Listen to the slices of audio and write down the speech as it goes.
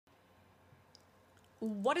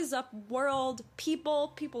What is up, world?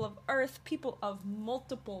 People of Earth, people of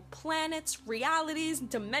multiple planets, realities,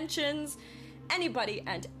 dimensions, anybody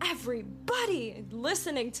and everybody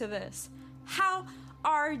listening to this. How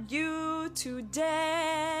are you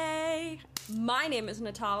today? My name is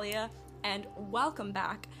Natalia, and welcome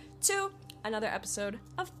back to another episode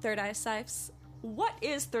of Third Eye Sipes. What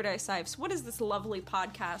is Third Eye Sipes? What is this lovely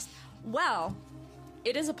podcast? Well,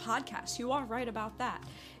 it is a podcast. You are right about that.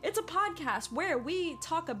 It's a podcast where we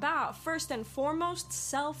talk about, first and foremost,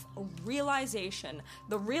 self-realization.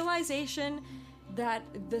 The realization that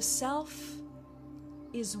the self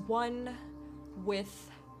is one with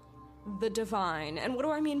the divine. And what do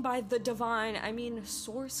I mean by the divine? I mean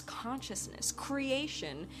source consciousness,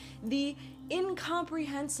 creation, the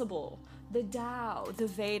incomprehensible, the Tao, the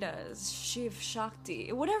Vedas, Shiv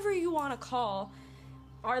Shakti, whatever you want to call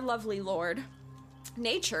our lovely Lord.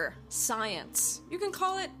 Nature, science. You can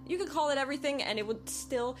call it everything, and it would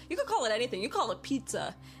still, you could call it anything. You call it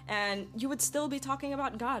pizza, and you would still be talking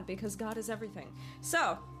about God, because God is everything.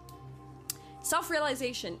 So,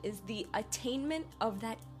 self-realization is the attainment of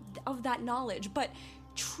that knowledge, but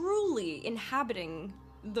truly inhabiting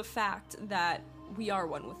the fact that we are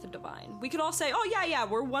one with the divine. We could all say, oh yeah,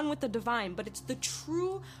 we're one with the divine, but it's the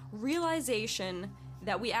true realization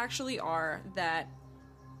that we actually are, that's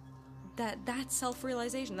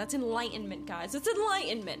self-realization. That's enlightenment, guys. It's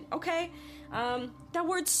enlightenment, okay? That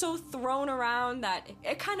word's so thrown around that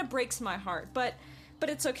it kind of breaks my heart, but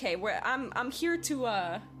it's okay. I'm here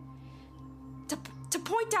to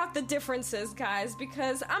point out the differences, guys,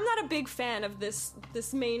 because I'm not a big fan of this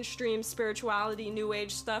mainstream spirituality, new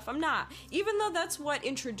age stuff. I'm not. Even though that's what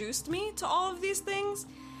introduced me to all of these things,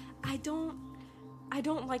 I don't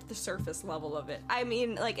like the surface level of it. I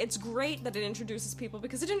mean, like, it's great that it introduces people,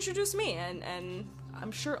 because it introduced me, and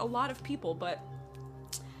I'm sure a lot of people, but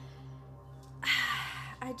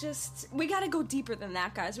we gotta go deeper than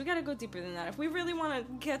that, guys. We gotta go deeper than that. If we really want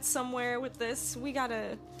to get somewhere with this, we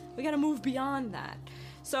gotta move beyond that.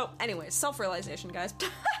 So, anyways, self-realization, guys.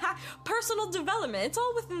 Personal development. It's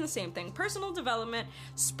all within the same thing. Personal development,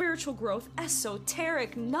 spiritual growth,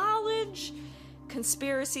 esoteric knowledge,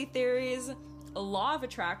 conspiracy theories, law of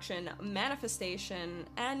attraction, manifestation,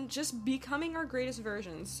 and just becoming our greatest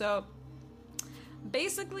versions. So,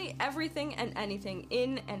 basically everything and anything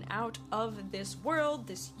in and out of this world,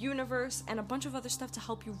 this universe, and a bunch of other stuff to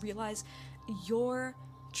help you realize your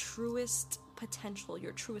truest potential,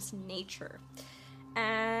 your truest nature.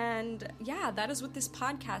 And yeah, that is what this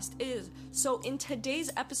podcast is. So in today's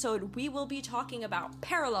episode, we will be talking about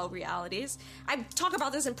parallel realities. I talk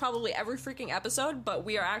about this in probably every freaking episode, but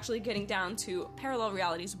we are actually getting down to parallel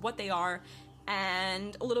realities, what they are,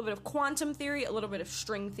 and a little bit of quantum theory, a little bit of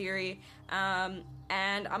string theory, and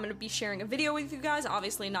I'm going to be sharing a video with you guys,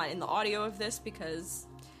 obviously not in the audio of this, because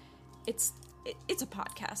it's a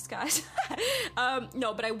podcast, guys.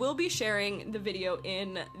 No, but I will be sharing the video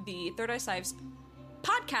in the Third Eye Sipes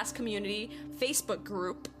podcast community Facebook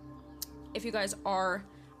group, if you guys are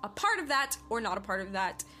a part of that or not a part of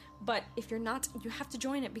that. But if you're not, you have to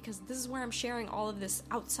join it, because this is where I'm sharing all of this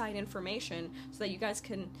outside information so that you guys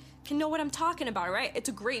can know what I'm talking about, right? It's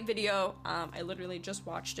a great video. I literally just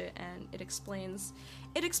watched it, and it explains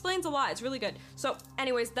a lot. It's really good. So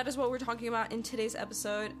anyways, that is what we're talking about in today's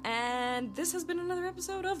episode, and this has been another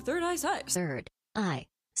episode of Third Eye Sipes. Third Eye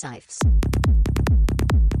Sipes.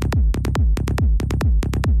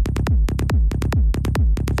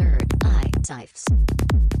 Third Eye Sipes.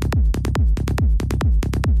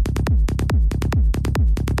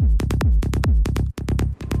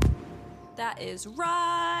 That is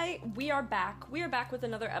right. We are back. We are back with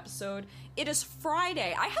another episode. It is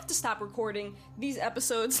Friday. I have to stop recording these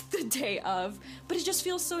episodes the day of, but it just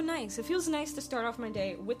feels so nice. It feels nice to start off my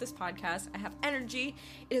day with this podcast. I have energy.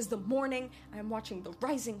 It is the morning. I am watching the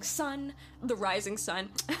rising sun. The rising sun.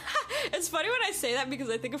 It's funny when I say that, because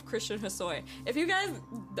I think of Christian Hosoi. If you guys,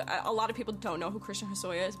 a lot of people don't know who Christian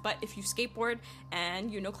Hosoi is, but if you skateboard and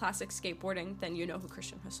you know classic skateboarding, then you know who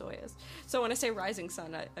Christian Hosoi is. So when I say rising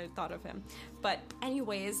sun, I thought of him. But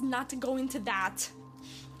anyways, not to go into that.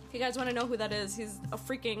 If you guys want to know who that is, he's a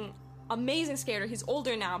freaking amazing skater. He's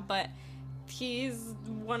older now, but he's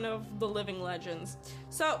one of the living legends.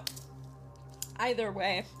 So, either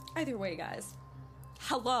way, guys.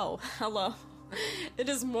 Hello. It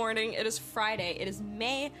is morning. It is Friday. It is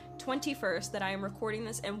May 21st that I am recording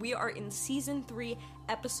this, and we are in Season 3,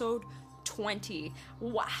 Episode 20.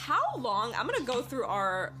 How long? I'm going to go through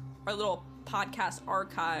our little podcast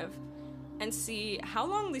archive and see how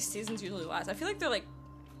long these seasons usually last. I feel like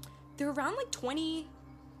they're around 20,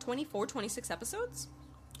 24, 26 episodes.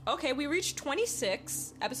 Okay, we reached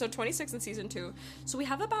 26, episode 26 in season 2, so we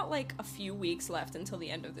have about, like, a few weeks left until the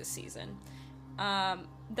end of this season.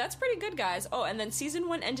 That's pretty good, guys. Oh, and then season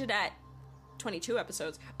 1 ended at 22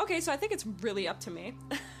 episodes. Okay, so I think it's really up to me.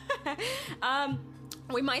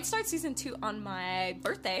 We might start season 2 on my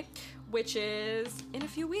birthday, which is in a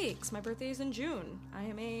few weeks. My birthday is in June. I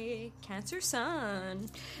am a Cancer sun.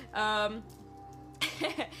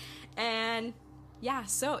 And yeah,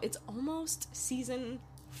 so it's almost season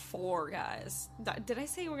 4, guys. Did I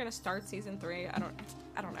say we're gonna start season 3? I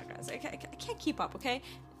don't know, guys. I can't keep up, okay?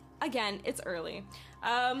 Again, it's early.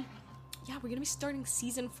 Yeah, we're gonna be starting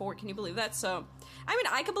season 4. Can you believe that? So, I mean,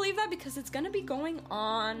 I can believe that because it's gonna be going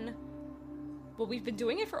on. Well, we've been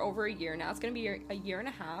doing it for over a year now. It's going to be a year and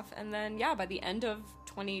a half. And then, yeah, by the end of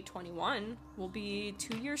 2021, we'll be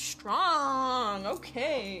 2 years strong.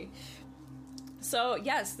 Okay. So,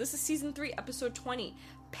 yes, this is season 3, episode 20.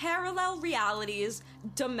 Parallel realities,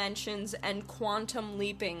 dimensions, and quantum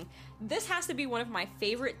leaping. This has to be one of my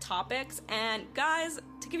favorite topics. And, guys,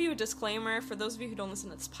 to give you a disclaimer, for those of you who don't listen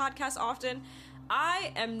to this podcast often,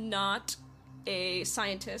 I am not a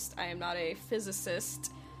scientist. I am not a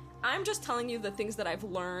physicist. I'm just telling you the things that I've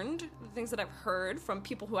learned, the things that I've heard from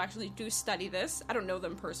people who actually do study this. I don't know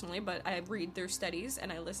them personally, but I read their studies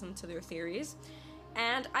and I listen to their theories.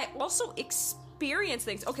 And I also experience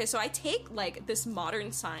things. Okay, so I take, like, this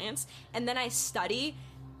modern science and then I study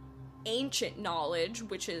ancient knowledge,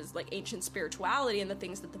 which is, like, ancient spirituality and the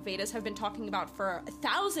things that the Vedas have been talking about for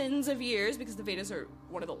thousands of years, because the Vedas are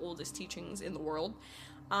one of the oldest teachings in the world.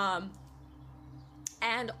 And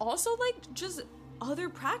also, like, just other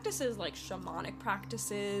practices, like shamanic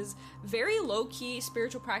practices, very low-key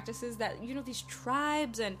spiritual practices that, you know, these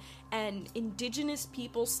tribes and indigenous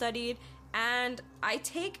people studied. And I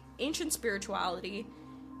take ancient spirituality,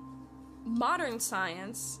 modern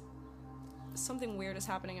science. Something weird is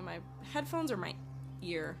happening in my headphones or my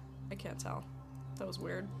ear. I can't tell. That was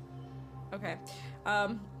weird. Okay.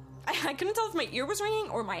 I couldn't tell if my ear was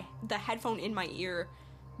ringing or the headphone in my ear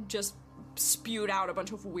just spewed out a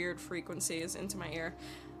bunch of weird frequencies into my ear.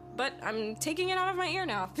 But I'm taking it out of my ear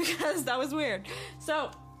now because that was weird.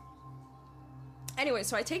 So, anyway,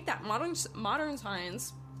 so I take that modern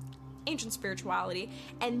science, ancient spirituality,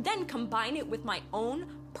 and then combine it with my own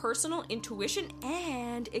personal intuition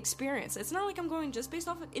and experience. It's not like I'm going just based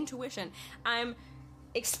off of intuition. I'm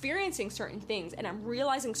experiencing certain things and I'm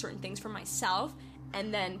realizing certain things for myself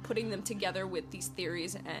and then putting them together with these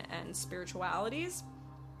theories and spiritualities.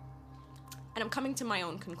 And I'm coming to my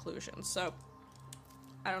own conclusions. So,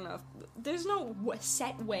 I don't know. There's no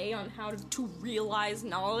set way on how to realize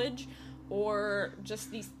knowledge or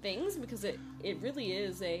just these things, because it really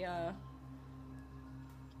is you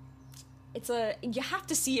have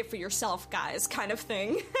to see it for yourself, guys, kind of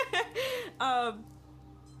thing.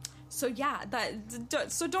 So yeah,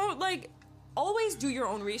 so don't, like, always do your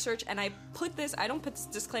own research, and I don't put this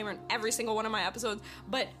disclaimer in every single one of my episodes,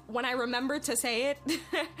 but when I remember to say it,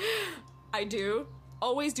 I do.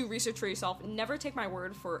 Always do research for yourself. Never take my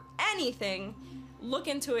word for anything. Look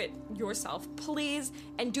into it yourself, please.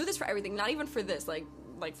 And do this for everything, not even for this, like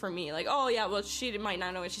for me. Like, oh yeah, well, she might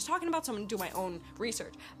not know what she's talking about, so I'm gonna do my own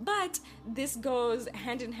research. But this goes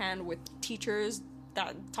hand in hand with teachers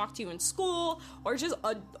that talk to you in school, or just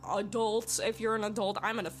adults. If you're an adult,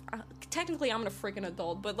 technically I'm a freaking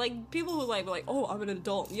adult, but, like, people who like, oh, I'm an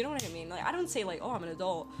adult. You know what I mean? Like, I don't say, like, oh, I'm an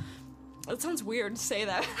adult. It sounds weird to say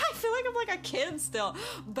that. I feel like I'm like a kid still.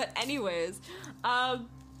 But anyways,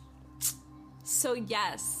 so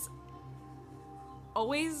yes,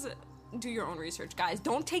 always do your own research, guys.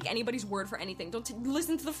 Don't take anybody's word for anything. Don't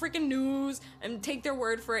listen to the freaking news and take their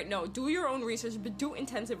word for it. No, do your own research, but do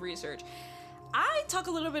intensive research. I talk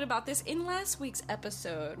a little bit about this in last week's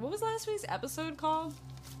episode. What was last week's episode called?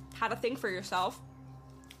 How to think for yourself.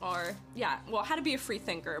 Or, yeah, well, how to be a free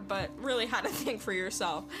thinker, but really how to think for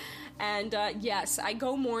yourself. And, yes, I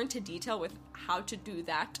go more into detail with how to do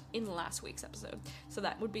that in last week's episode. So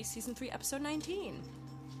that would be season 3, episode 19.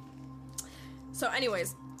 So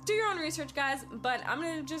anyways, do your own research, guys, but I'm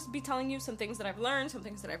gonna just be telling you some things that I've learned, some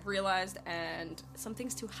things that I've realized, and some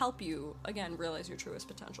things to help you, again, realize your truest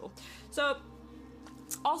potential. So,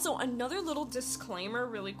 also, another little disclaimer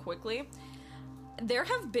really quickly. There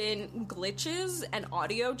have been glitches and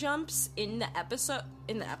audio jumps in the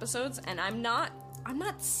episodes, and I'm not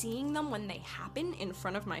seeing them when they happen in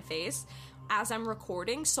front of my face as I'm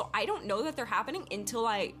recording, so I don't know that they're happening until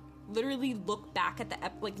I literally look back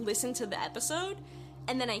at listen to the episode,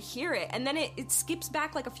 and then I hear it, and then it skips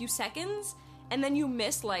back like a few seconds, and then you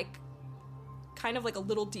miss like kind of like a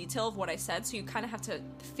little detail of what I said, so you kind of have to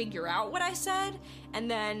figure out what I said,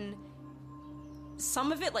 and then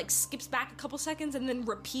some of it, like, skips back a couple seconds and then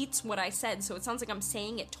repeats what I said, so it sounds like I'm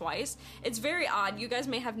saying it twice. It's very odd. You guys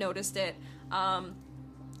may have noticed it. I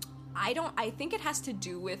think it has to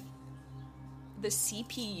do with the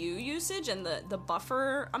CPU usage and the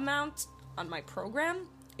buffer amount on my program.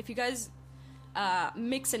 If you guys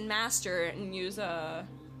mix and master and use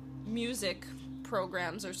music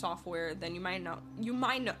programs or software, then you might not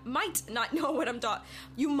know what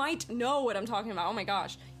I'm talking about. Oh my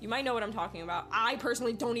gosh, you might know what I'm talking about. I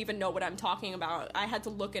personally don't even know what I'm talking about. I had to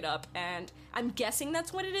look it up, and I'm guessing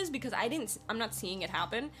that's what it is because I'm not seeing it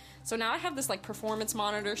happen. So now I have this like performance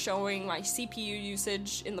monitor showing my CPU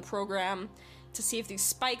usage in the program to see if these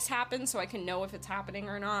spikes happen, so I can know if it's happening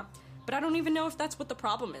or not. But I don't even know if that's what the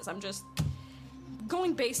problem is. I'm just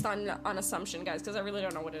going based on assumption, guys, because I really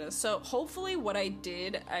don't know what it is. So hopefully what I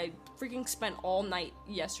did, I freaking spent all night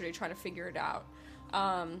yesterday trying to figure it out.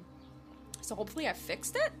 So hopefully I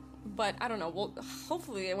fixed it, but I don't know. Well,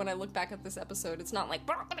 hopefully when I look back at this episode, it's not like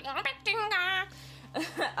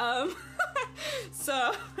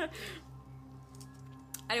so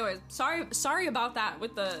anyways, sorry about that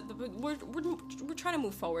with we're trying to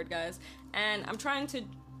move forward, guys, and I'm trying to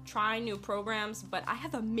try new programs, but I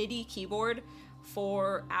have a MIDI keyboard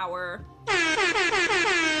for our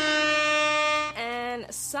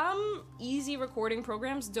and some easy recording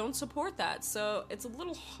programs don't support that, so it's a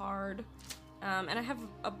little hard, and I have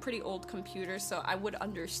a pretty old computer, so I would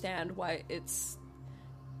understand why it's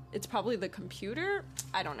probably the computer.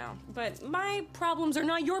 I don't know, but my problems are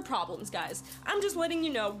not your problems, guys. I'm just letting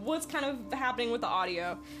you know what's kind of happening with the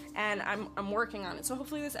audio, and I'm working on it, so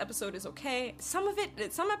hopefully this episode is okay. Some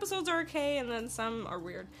episodes are okay, and then some are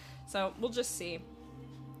weird. So, we'll just see.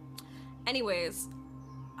 Anyways,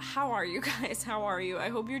 how are you guys? How are you? I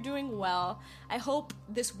hope you're doing well. I hope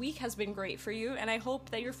this week has been great for you, and I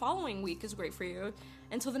hope that your following week is great for you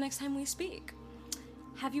until the next time we speak.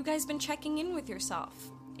 Have you guys been checking in with yourself?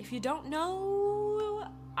 If you don't know,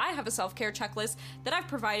 I have a self-care checklist that I've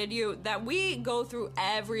provided you that we go through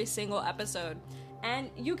every single episode. And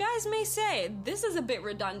you guys may say, this is a bit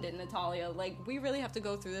redundant, Natalia. Like, we really have to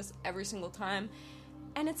go through this every single time.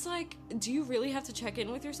 And it's like, do you really have to check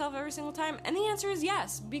in with yourself every single time? And the answer is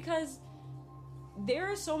yes, because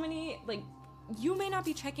there are so many, like, you may not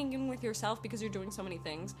be checking in with yourself because you're doing so many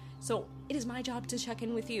things. So it is my job to check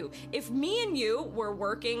in with you. If me and you were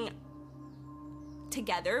working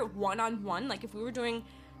together, one-on-one, like if we were doing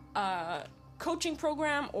a coaching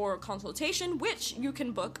program or consultation, which you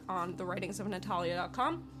can book on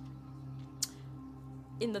thewritingsofnatalia.com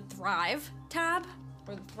in the Thrive tab,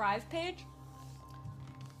 or the Thrive page,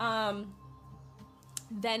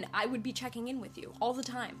 then I would be checking in with you all the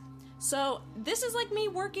time. So this is like me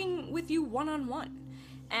working with you one-on-one,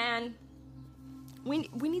 and we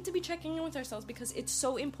need to be checking in with ourselves because it's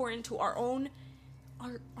so important to our own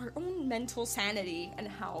mental sanity and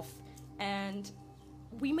health, and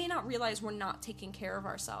we may not realize we're not taking care of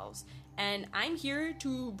ourselves, and I'm here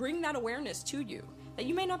to bring that awareness to you, that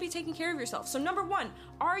you may not be taking care of yourself. So number one,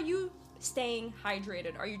 are you staying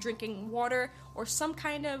hydrated? Are you drinking water or some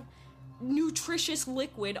kind of nutritious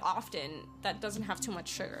liquid often that doesn't have too much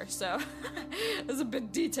sugar? So it's a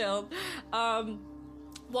bit detailed.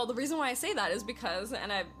 Well, the reason why I say that is because,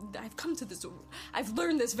 and I've come to this, I've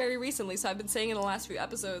learned this very recently, so I've been saying in the last few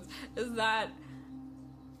episodes, is that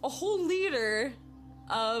a whole liter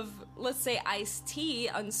of, let's say, iced tea,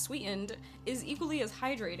 unsweetened, is equally as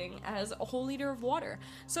hydrating as a whole liter of water.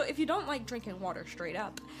 So if you don't like drinking water straight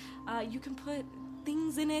up, you can put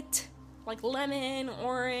things in it, like lemon,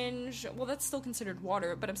 orange, well, that's still considered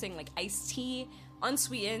water, but I'm saying like iced tea,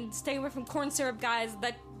 unsweetened, stay away from corn syrup, guys,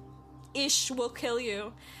 that ish will kill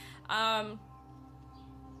you. And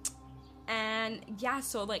yeah,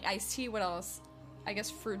 so like iced tea, what else? I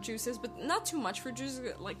guess fruit juices, but not too much fruit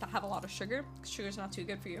juices, like that have a lot of sugar, because sugar's not too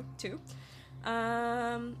good for you, too.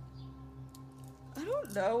 I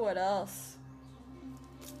don't know what else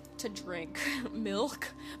to drink.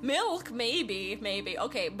 Milk, maybe.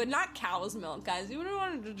 Okay, but not cow's milk, guys. You don't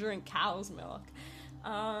want to drink cow's milk.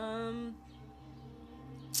 I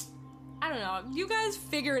don't know. You guys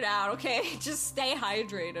figure it out, okay? Just stay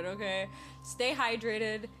hydrated, okay? Stay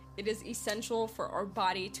hydrated. It is essential for our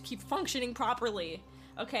body to keep functioning properly,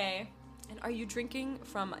 okay? And are you drinking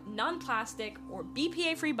from non-plastic or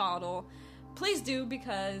BPA-free bottle? Please do,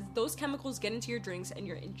 because those chemicals get into your drinks and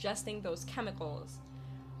you're ingesting those chemicals.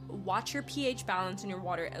 Watch your pH balance in your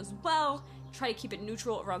water as well. Try to keep it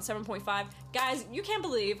neutral around 7.5. Guys, you can't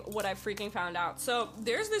believe what I freaking found out. So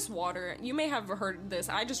there's this water. You may have heard this.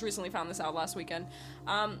 I just recently found this out last weekend.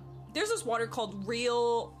 There's this water called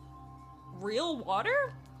Real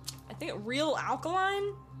Water? I think Real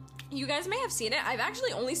Alkaline? You guys may have seen it. I've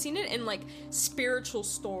actually only seen it in, like, spiritual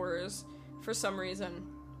stores for some reason.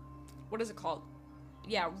 What is it called?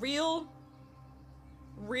 Yeah, real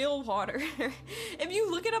water. If you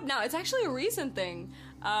look it up now, it's actually a recent thing.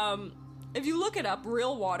 If you look it up,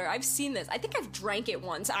 real water, I've seen this. I think I've drank it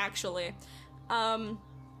once, actually.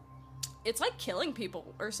 It's like killing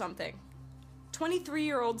people or something.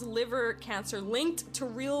 23-year-old's liver cancer linked to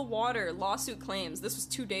real water, lawsuit claims. This was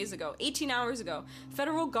 2 days ago. 18 hours ago.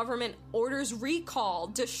 Federal government orders recall,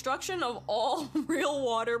 destruction of all real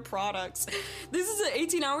water products. This is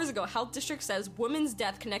 18 hours ago. Health district says woman's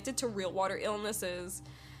death connected to real water illnesses.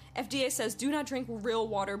 FDA says do not drink real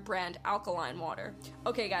water brand alkaline water.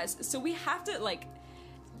 Okay, guys, so we have to, like,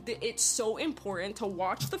 it's so important to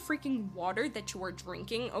watch the freaking water that you are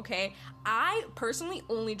drinking, okay? I personally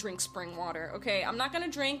only drink spring water, okay? I'm not gonna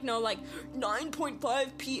drink no, like,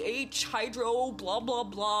 9.5 pH hydro blah blah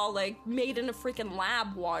blah, like, made in a freaking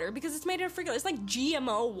lab water, because it's made in a freaking, it's like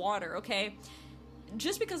GMO water, okay?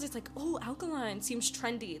 Just because it's like, oh, alkaline seems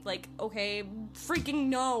trendy, like, okay, freaking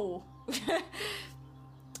no.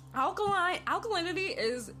 Alkalinity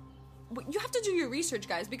is, you have to do your research,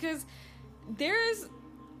 guys, because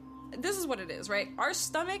this is what it is, right? Our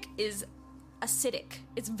stomach is acidic.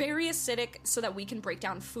 It's very acidic so that we can break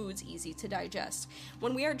down foods easy to digest.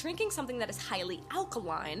 When we are drinking something that is highly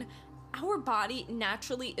alkaline, our body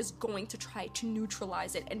naturally is going to try to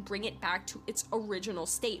neutralize it and bring it back to its original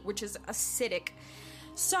state, which is acidic.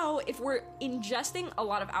 So if we're ingesting a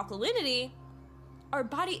lot of alkalinity, our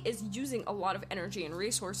body is using a lot of energy and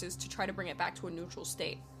resources to try to bring it back to a neutral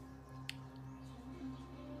state.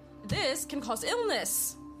 This can cause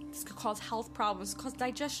illness. This could cause health problems, cause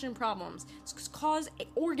digestion problems, this could cause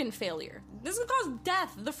organ failure. This could cause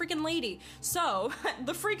death, the freaking lady. So,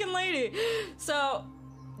 the freaking lady. So,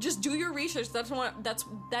 just do your research. This is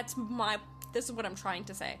what I'm trying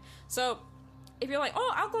to say. So, if you're like,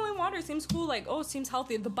 oh, alkaline water seems cool, like, oh, it seems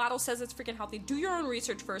healthy, the bottle says it's freaking healthy, do your own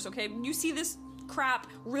research first, okay? You see this crap,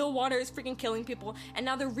 real water is freaking killing people, and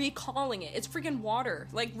now they're recalling it. It's freaking water.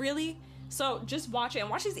 Like, really? So just watch it, and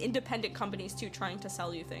watch these independent companies too trying to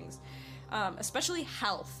sell you things, especially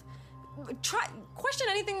health. Question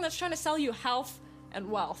anything that's trying to sell you health and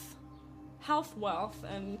wealth. Health, wealth,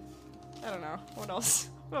 and I don't know what else.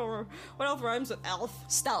 What else rhymes with elf?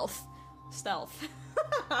 Stealth.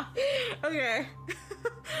 Okay.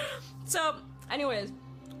 So, anyways,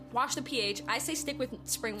 watch the pH. I say stick with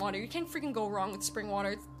spring water. You can't freaking go wrong with spring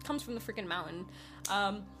water. It comes from the freaking mountain.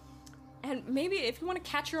 And maybe if you want to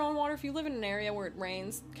catch your own water, if you live in an area where it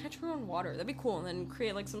rains, catch your own water. That'd be cool. And then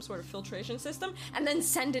create like some sort of filtration system and then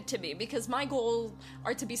send it to me, because my goals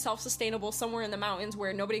are to be self-sustainable somewhere in the mountains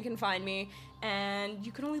where nobody can find me, and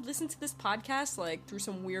you can only listen to this podcast like through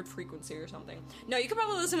some weird frequency or something. No, you can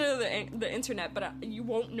probably listen to the internet, but you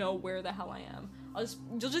won't know where the hell I am.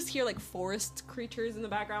 You'll just hear like forest creatures in the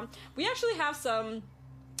background. We actually have some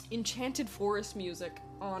enchanted forest music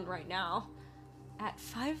on right now at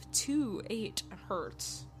 528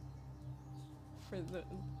 hertz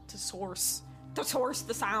to source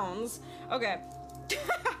the sounds. Okay.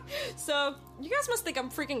 So you guys must think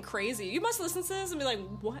I'm freaking crazy. You must listen to this and be like,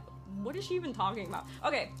 what is she even talking about?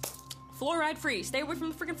 Okay. Fluoride free. Stay away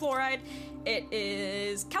from the freaking fluoride. It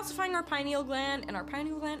is calcifying our pineal gland, and our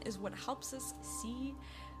pineal gland is what helps us see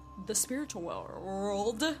the spiritual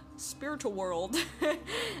world,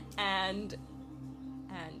 and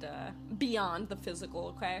beyond the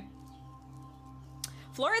physical, okay?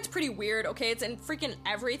 Fluoride's pretty weird, okay? It's in freaking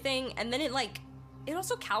everything, and then it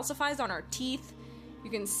also calcifies on our teeth.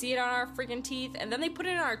 You can see it on our freaking teeth, and then they put it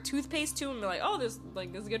in our toothpaste too, and be like, oh, this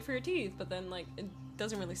is good for your teeth, but then, it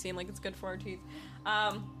doesn't really seem like it's good for our teeth.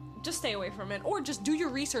 Just stay away from it, or just do your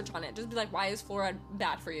research on it. Just be like, why is fluoride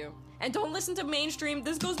bad for you? And don't listen to mainstream.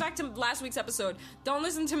 This goes back to last week's episode. Don't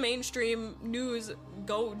listen to mainstream news.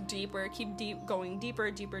 Go deeper. Keep going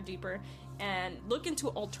deeper, and look into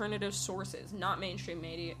alternative sources, not mainstream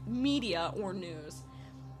media or news.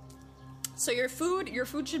 So your food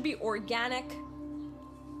should be organic.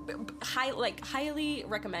 Highly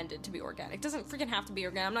recommended to be organic. It doesn't freaking have to be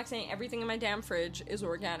organic. I'm not saying everything in my damn fridge is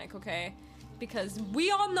organic, okay? Because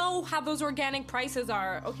we all know how those organic prices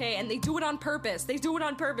are, okay? And they do it on purpose.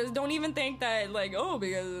 Don't even think that,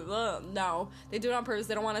 because, no. They do it on purpose.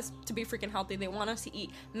 They don't want us to be freaking healthy. They want us to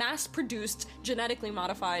eat mass-produced, genetically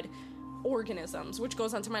modified organisms, which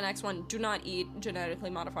goes on to my next one. Do not eat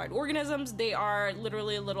genetically modified organisms. They are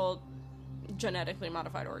literally little genetically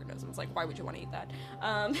modified organisms. Like, why would you want to eat that?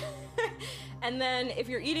 And then, if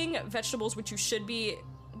you're eating vegetables, which you should be,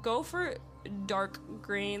 go for dark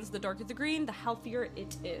greens. The darker the green, the healthier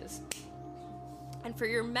it is. And for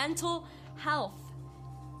your mental health,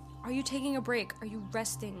 Are you taking a break? Are you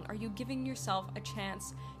resting? Are you giving yourself a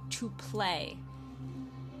chance to play?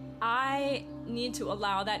 I need to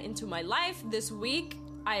allow that into my life. This week,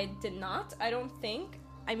 I did not, I don't think.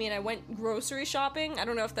 I mean, I went grocery shopping. I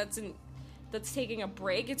don't know if that's taking a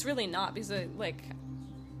break. It's really not, because I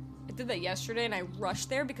did that yesterday and I rushed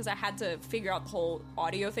there because I had to figure out the whole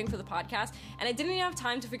audio thing for the podcast, and I didn't even have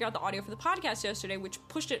time to figure out the audio for the podcast yesterday, which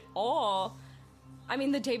pushed it all,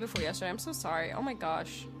 the day before yesterday. I'm so sorry. Oh my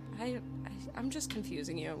gosh. I'm just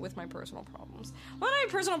confusing you with my personal problems. Well, not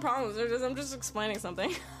my personal problems, I'm just explaining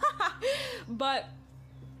something. But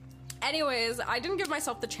anyways, I didn't give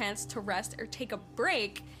myself the chance to rest or take a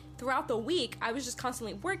break. Throughout the week, I was just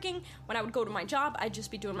constantly working. When I would go to my job, I'd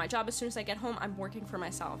just be doing my job. As soon as I get home, I'm working for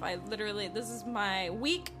myself. This is my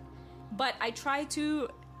week, but I try to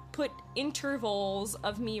put intervals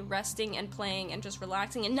of me resting and playing and just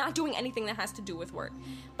relaxing and not doing anything that has to do with work.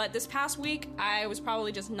 But this past week, I was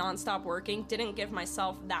probably just nonstop working, didn't give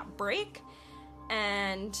myself that break,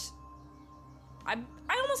 and I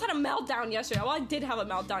almost had a meltdown yesterday. Well, I did have a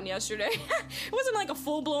meltdown yesterday. It wasn't like a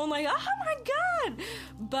full-blown, like, oh my god!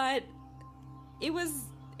 But it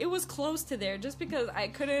was close to there, just because I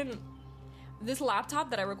couldn't... This laptop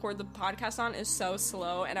that I record the podcast on is so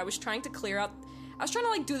slow, and I was trying to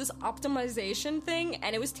do this optimization thing,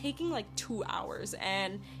 and it was taking like 2 hours,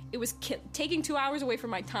 and it was taking 2 hours away from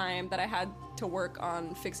my time that I had to work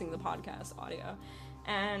on fixing the podcast audio,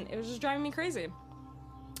 and it was just driving me crazy.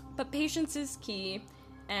 But patience is key,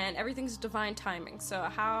 and everything's divine timing. So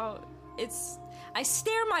I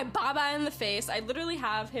stare my Baba in the face. I literally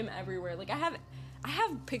have him everywhere. Like, I have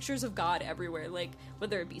pictures of God everywhere, like,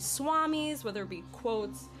 whether it be swamis, whether it be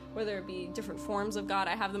quotes, whether it be different forms of God.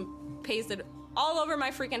 I have them pasted all over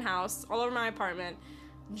my freaking house, all over my apartment,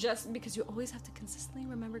 just because you always have to consistently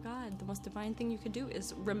remember God. The most divine thing you can do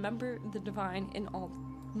is remember the divine in all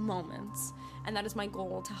moments, and that is my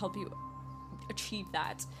goal, to help you achieve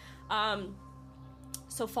that.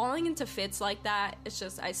 So falling into fits like that, it's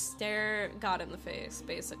just, I stare God in the face,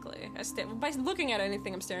 basically. By looking at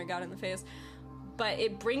anything, I'm staring God in the face. But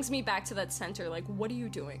it brings me back to that center, like, what are you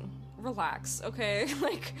doing? Relax, okay?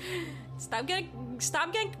 Like, stop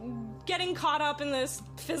getting caught up in this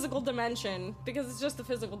physical dimension, because it's just the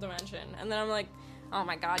physical dimension. And then I'm like, oh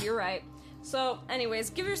my god, you're right. So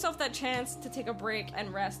anyways, give yourself that chance to take a break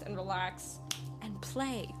and rest and relax and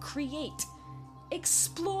play, create,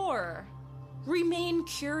 explore, remain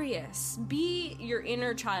curious, be your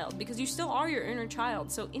inner child, because you still are your inner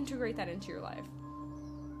child. So integrate that into your life.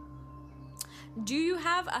 Do you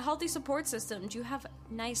have a healthy support system? Do you have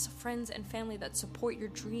nice friends and family that support your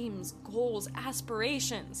dreams, goals,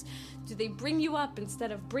 aspirations? Do they bring you up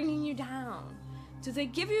instead of bringing you down? Do they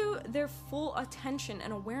give you their full attention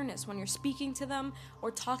and awareness when you're speaking to them, or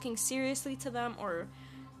talking seriously to them, or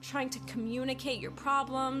trying to communicate your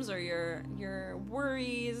problems or your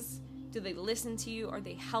worries? Do they listen to you? Are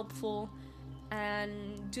they helpful?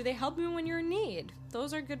 And do they help you when you're in need?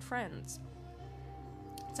 Those are good friends.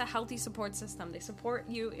 It's a healthy support system. They support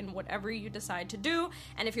you in whatever you decide to do,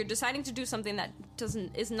 and if you're deciding to do something that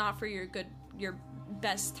is not for your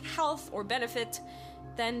best health or benefit,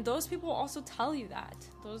 then those people will also tell you that.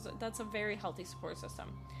 That's a very healthy support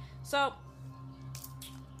system. So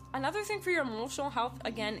another thing for your emotional health,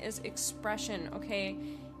 again, is expression, okay?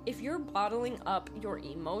 If you're bottling up your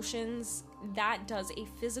emotions, that does a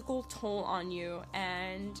physical toll on you,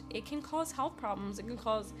 and it can cause health problems. It can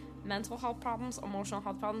cause mental health problems, emotional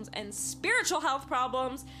health problems, and spiritual health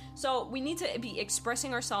problems. So we need to be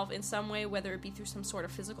expressing ourselves in some way, whether it be through some sort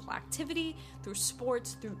of physical activity, through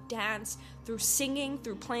sports, through dance, through singing,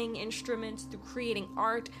 through playing instruments, through creating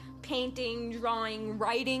art, painting, drawing,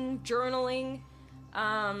 writing, journaling,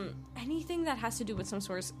 anything that has to do with some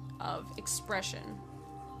sort of expression.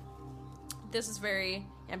 This is very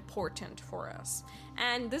important for us.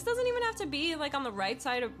 And this doesn't even have to be like on the right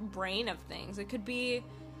side of brain of things. It could be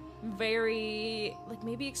very, like,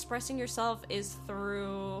 maybe expressing yourself is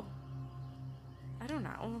through, I don't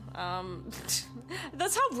know,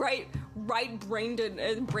 that's how right-brained,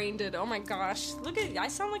 oh my gosh, I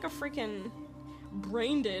sound like a freaking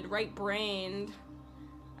right-brained,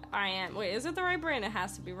 I am, wait, is it the right brain? It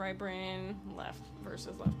has to be right brain, left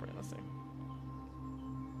versus left brain, let's see.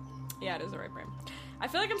 Yeah, it is the right brain. I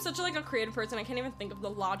feel like I'm such a creative person, I can't even think of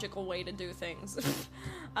the logical way to do things.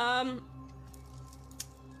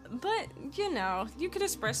 But, you could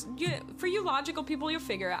express, for you logical people, you'll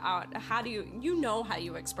figure out how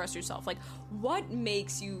you express yourself. Like, what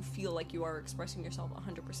makes you feel like you are expressing yourself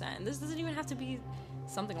 100%? And this doesn't even have to be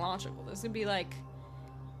something logical. This could be, like,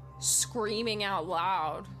 screaming out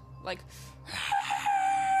loud. Like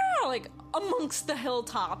amongst the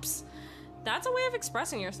hilltops. That's a way of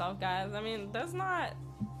expressing yourself, guys. I mean, that's not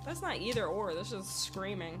either or. That's just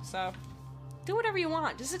screaming. So do whatever you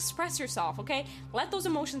want. Just express yourself, okay? Let those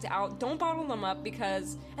emotions out. Don't bottle them up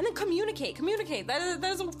and then communicate. That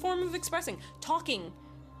is a form of expressing. Talking.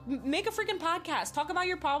 Make a freaking podcast. Talk about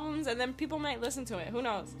your problems, and then people might listen to it. Who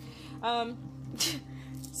knows?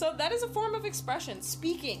 So that is a form of expression.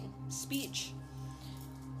 Speech.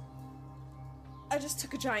 I just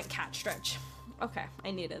took a giant cat stretch. Okay,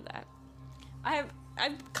 I needed that. I've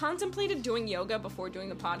contemplated doing yoga before doing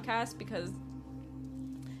the podcast because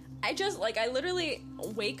I literally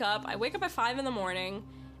wake up. I wake up at 5 in the morning,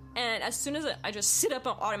 and as soon as I just sit up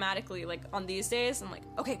automatically, like, on these days, I'm like,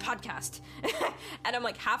 okay, podcast. And I'm,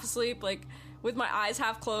 like, half asleep, like, with my eyes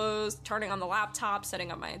half closed, turning on the laptop,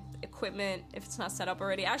 setting up my equipment, if it's not set up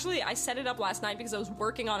already. Actually, I set it up last night because I was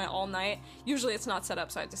working on it all night. Usually it's not set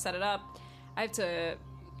up, so I have to set it up. I have to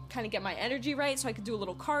kind of get my energy right so I could do a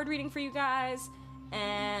little card reading for you guys.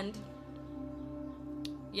 And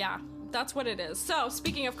yeah, that's what it is. So,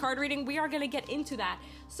 speaking of card reading, we are going to get into that.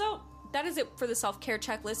 So, that is it for the self-care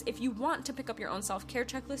checklist. If you want to pick up your own self-care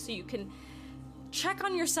checklist so you can check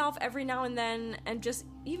on yourself every now and then and just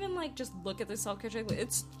even just look at the self-care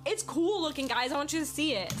checklist. It's cool looking, guys. I want you to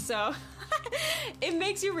see it. So, it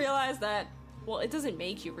makes you realize that, well, it doesn't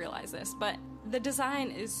make you realize this, but the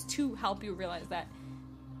design is to help you realize that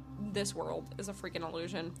this world is a freaking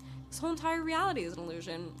illusion. This whole entire reality is an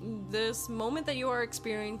illusion. This moment that you are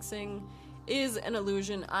experiencing is an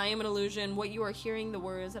illusion. I am an illusion. What you are hearing, the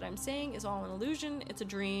words that I'm saying, is all an illusion. It's a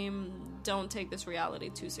dream. Don't take this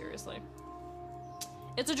reality too seriously.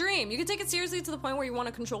 It's a dream. You can take it seriously to the point where you want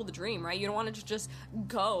to control the dream, right? You don't want it to just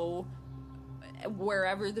go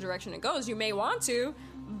wherever the direction it goes. You may want to,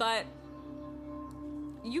 but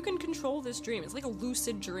you can control this dream. It's like a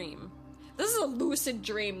lucid dream. This is a lucid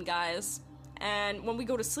dream, guys. And when we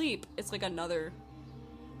go to sleep, it's like another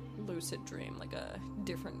lucid dream, like a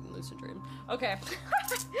different lucid dream. Okay.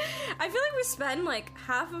 I feel like we spend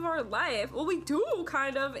half of our life, well, we do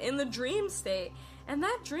kind of, in the dream state. And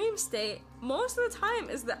that dream state, most of the time,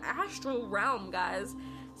 is the astral realm, guys.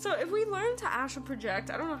 So if we learn to astral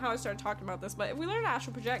project, I don't know how I started talking about this, but if we learn to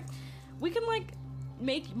astral project, we can,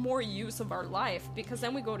 make more use of our life, because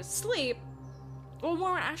then we go to sleep. Well, when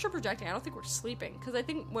we're astral projecting, I don't think we're sleeping, because I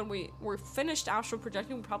think when we're finished astral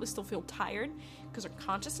projecting, we probably still feel tired, because our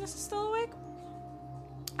consciousness is still awake.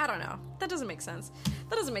 I don't know. That doesn't make sense.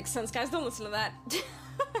 That doesn't make sense, guys. Don't listen to that.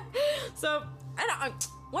 So,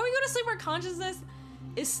 when we go to sleep, our consciousness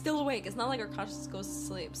is still awake. It's not like our consciousness goes to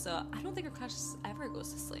sleep, so I don't think our consciousness ever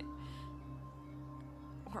goes to sleep.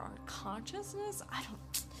 Or our consciousness?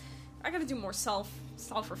 I gotta do more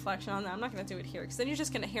self-reflection on that. I'm not gonna do it here, because then you're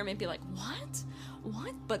just gonna hear me be like, what?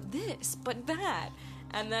 But this, but that.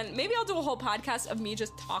 And then maybe I'll do a whole podcast of me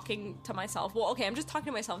just talking to myself. Well, okay, I'm just talking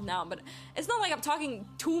to myself now, but it's not like I'm talking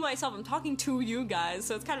to myself, I'm talking to you guys,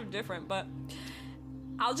 so it's kind of different, but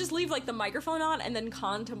I'll just leave, the microphone on and then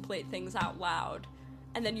contemplate things out loud.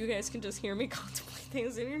 And then you guys can just hear me contemplate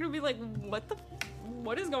things, and you're gonna be like,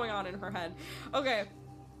 what is going on in her head? Okay.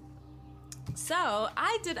 So,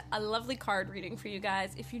 I did a lovely card reading for you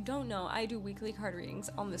guys. If you don't know, I do weekly card readings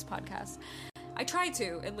on this podcast. I try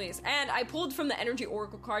to, at least. And I pulled from the Energy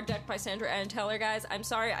Oracle card deck by Sandra Ann Taylor, guys. I'm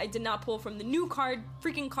sorry, I did not pull from the new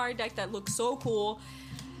freaking card deck that looks so cool.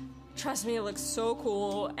 Trust me, it looks so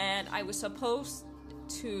cool. And I was supposed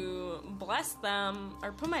to bless them,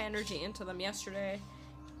 or put my energy into them yesterday.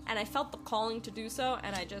 And I felt the calling to do so,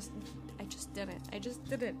 and I just didn't. I just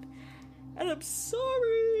didn't. And I'm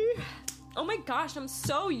sorry. Oh my gosh, I'm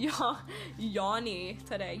so yawny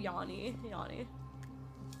today. Yawny.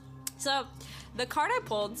 So, the card I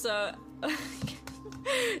pulled,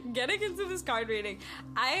 getting into this card reading,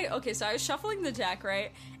 I was shuffling the deck,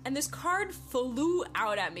 right? And this card flew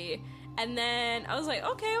out at me. And then I was like,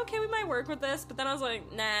 okay, we might work with this. But then I was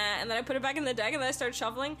like, nah. And then I put it back in the deck, and then I started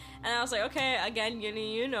shuffling. And I was like, okay, again,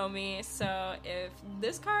 you know me. So if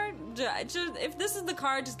this is the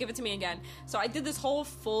card, just give it to me again. So I did this whole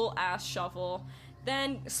full-ass shuffle.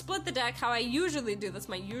 Then split the deck how I usually do. That's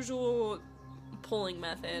my usual pulling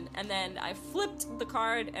method. And then I flipped the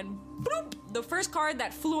card, and bloop, the first card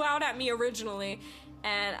that flew out at me originally.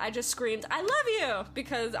 And I just screamed, I love you!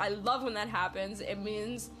 Because I love when that happens. It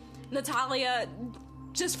means, Natalia,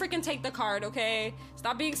 just freaking take the card, okay?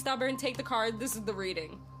 Stop being stubborn, take the card, this is the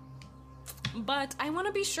reading. But I want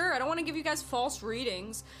to be sure, I don't want to give you guys false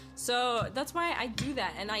readings, so that's why I do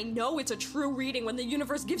that, and I know it's a true reading when the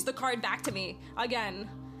universe gives the card back to me, again.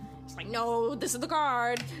 It's like, no, this is the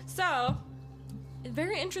card. So,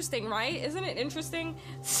 very interesting, right? Isn't it interesting?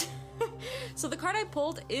 So the card I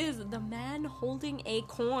pulled is the man holding a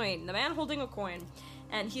coin. The man holding a coin.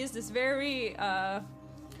 And he is this very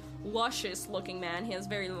luscious looking man. He has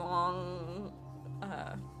very long,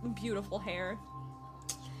 beautiful hair.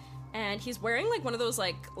 And he's wearing like one of those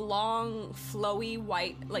like long, flowy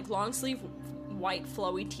white, like long sleeve white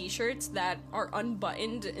flowy t-shirts that are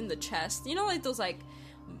unbuttoned in the chest. You know, like those like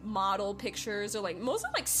model pictures, or like mostly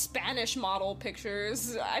like Spanish model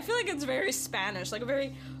pictures. I feel like it's very Spanish, like a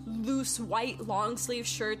very loose white long sleeve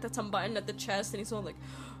shirt that's unbuttoned at the chest, and he's all like,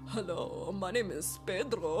 "Hello, my name is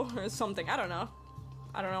Pedro," or something. I don't know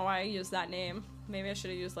why I used that name. Maybe I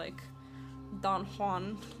should have used like Don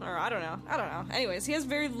Juan, or I don't know. Anyways, he has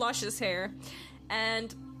very luscious hair,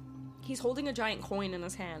 and he's holding a giant coin in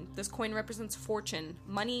his hand. This coin represents fortune,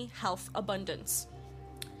 money, health, abundance.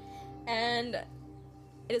 And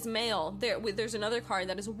it is male. There's another card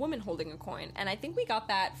that is a woman holding a coin, and I think we got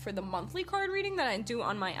that for the monthly card reading that I do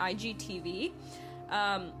on my IGTV.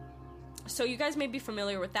 So you guys may be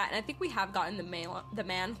familiar with that, and I think we have gotten the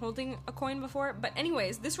man holding a coin before. But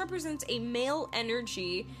anyways, this represents a male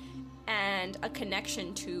energy and a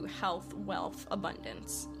connection to health, wealth,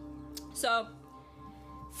 abundance. So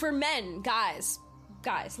for men, guys,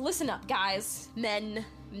 listen up, guys, men,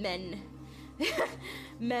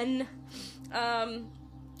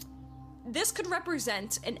 this could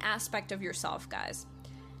represent an aspect of yourself, guys.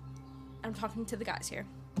 I'm talking to the guys here.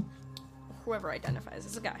 Whoever identifies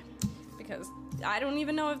as a guy. Because I don't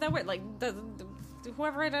even know if that way, like,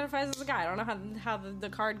 whoever identifies as a guy, I don't know how the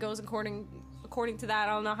card goes according to that.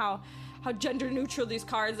 I don't know how gender neutral these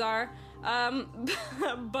cards are.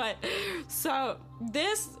 But, so,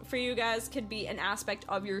 this, for you guys, could be an aspect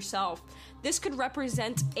of yourself. This could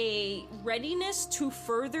represent a readiness to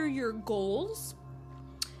further your goals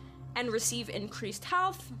and receive increased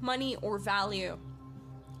health, money, or value.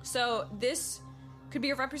 So, this could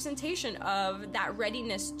be a representation of that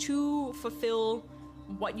readiness to fulfill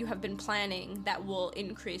what you have been planning that will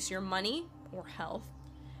increase your money or health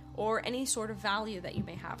or any sort of value that you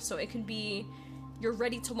may have. So it could be you're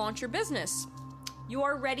ready to launch your business. You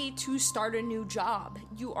are ready to start a new job.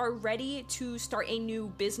 You are ready to start a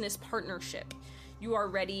new business partnership. You are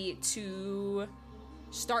ready to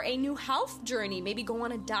start a new health journey. Maybe go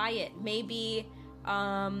on a diet. Maybe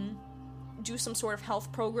do some sort of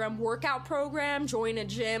health program, workout program, join a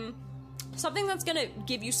gym, something that's going to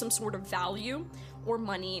give you some sort of value or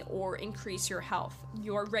money or increase your health.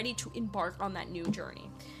 You are ready to embark on that new journey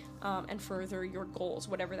and further your goals,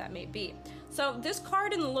 whatever that may be. So this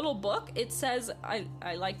card in the little book, it says, I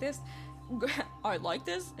like this. I like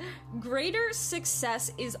this. Greater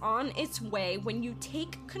success is on its way when you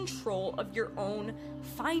take control of your own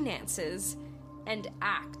finances and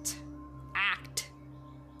act.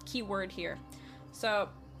 Key word here. So,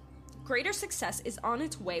 greater success is on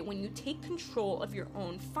its way when you take control of your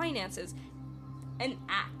own finances and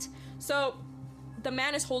act. So, the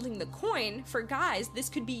man is holding the coin. For guys, this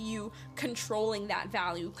could be you controlling that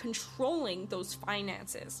value, controlling those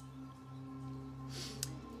finances.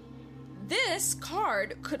 This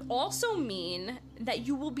card could also mean that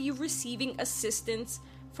you will be receiving assistance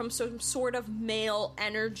from some sort of male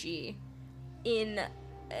energy in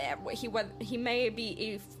he may be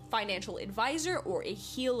a financial advisor or a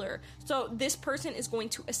healer. So this person is going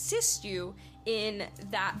to assist you in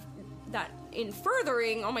that in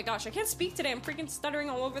furthering. Oh my gosh, I can't speak today. I'm freaking stuttering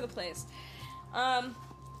all over the place.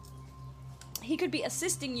 He could be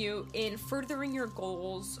assisting you in furthering your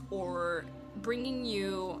goals or bringing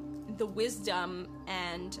you the wisdom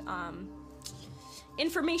and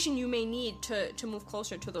information you may need to move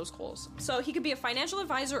closer to those goals. So he could be a financial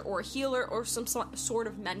advisor or a healer or some sort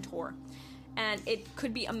of mentor. And it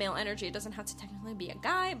could be a male energy. It doesn't have to technically be a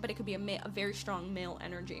guy, but it could be a very strong male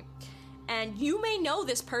energy. And you may know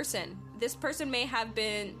this person. This person may have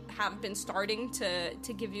been starting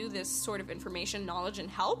to give you this sort of information, knowledge, and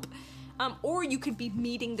help. Or you could be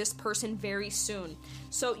meeting this person very soon.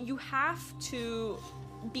 So you have to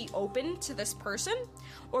be open to this person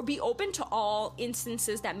or be open to all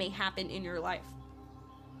instances that may happen in your life.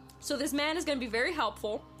 So this man is going to be very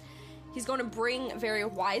helpful. He's going to bring very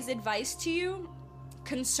wise advice to you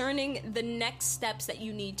concerning the next steps that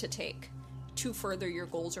you need to take to further your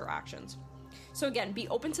goals or actions. So again, be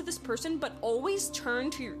open to this person, but always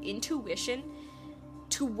turn to your intuition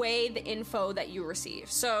to weigh the info that you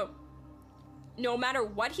receive. So no matter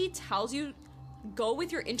what he tells you, go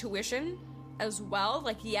with your intuition as well.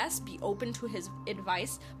 Like, yes, be open to his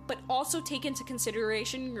advice, but also take into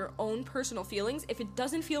consideration your own personal feelings. If it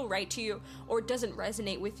doesn't feel right to you or doesn't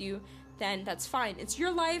resonate with you, then that's fine. It's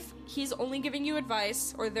your life. He's only giving you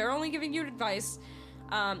advice, or they're only giving you advice.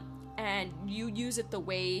 and you use it the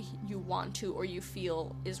way you want to or you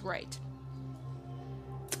feel is right.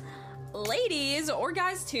 Ladies, or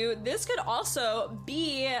guys too, this could also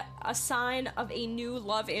be a sign of a new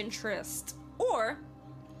love interest or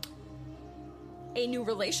a new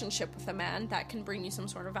relationship with a man that can bring you some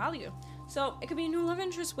sort of value. So it could be a new love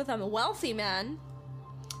interest with a wealthy man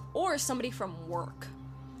or somebody from work.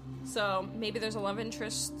 So maybe there's a love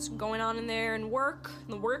interest going on in there in the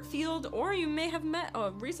work field, or you may have met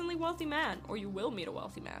a recently wealthy man, or you will meet a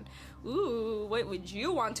wealthy man. Ooh, what would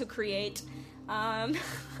you want to create?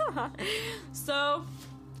 So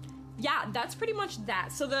yeah, that's pretty much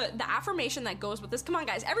that. So the affirmation that goes with this, come on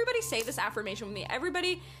guys, everybody say this affirmation with me.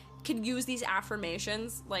 Everybody can use these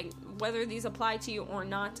affirmations, like whether these apply to you or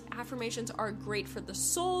not. Affirmations are great for the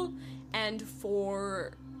soul and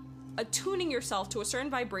for attuning yourself to a certain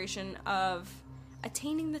vibration of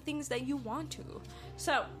attaining the things that you want to.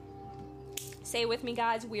 So say with me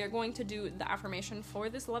guys, we are going to do the affirmation for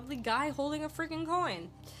this lovely guy holding a freaking coin.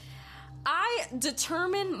 I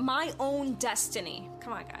determine my own destiny.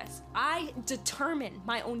 Come on guys, I determine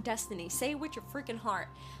my own destiny. Say it with your freaking heart.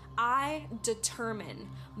 I determine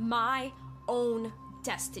my own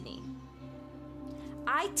destiny.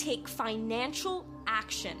 I take financial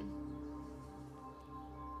action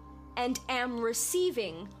and am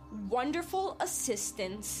receiving wonderful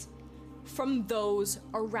assistance from those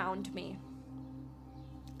around me.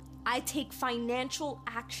 I take financial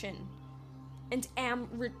action and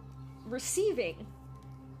am receiving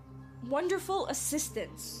wonderful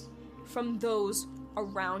assistance from those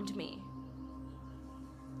around me.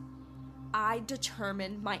 I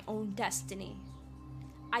determine my own destiny.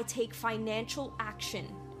 I take financial action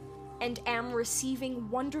and am receiving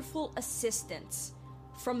wonderful assistance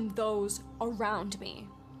from those around me.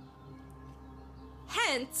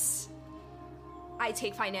 Hence, I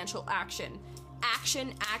take financial action.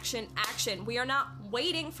 Action, action, action. We are not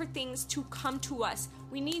waiting for things to come to us.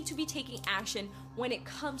 We need to be taking action when it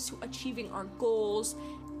comes to achieving our goals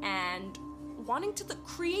and wanting to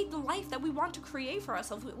create the life that we want to create for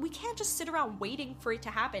ourselves. We can't just sit around waiting for it to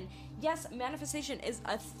happen. Yes, manifestation is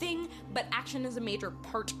a thing, but action is a major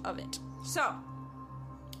part of it. So,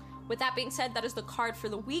 with that being said, that is the card for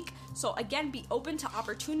the week. So again, be open to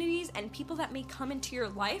opportunities and people that may come into your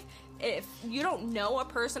life. If you don't know a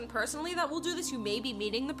person personally that will do this, you may be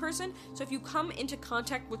meeting the person. So if you come into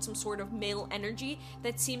contact with some sort of male energy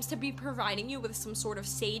that seems to be providing you with some sort of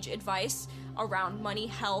sage advice around money,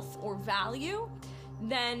 health, or value,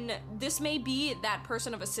 then this may be that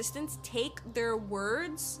person of assistance. Take their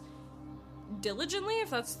words diligently,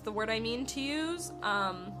 if that's the word I mean to use.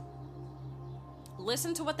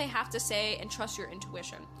 Listen to what they have to say and trust your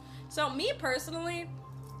intuition. So me personally,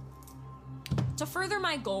 to further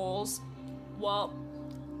my goals, well,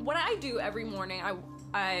 what I do every morning,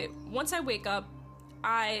 I once I wake up,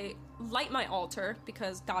 I light my altar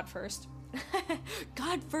because God first.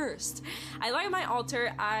 God first. I light my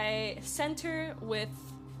altar, I center with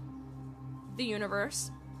the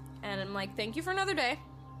universe, and I'm like, thank you for another day.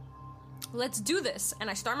 Let's do this. And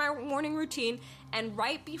I start my morning routine, and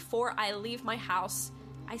right before I leave my house,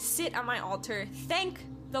 I sit at my altar, thank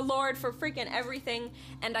the Lord for freaking everything,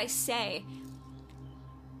 and I say,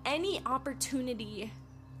 any opportunity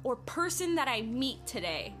or person that I meet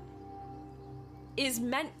today is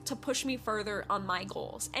meant to push me further on my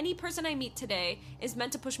goals. Any person I meet today is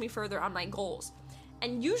meant to push me further on my goals.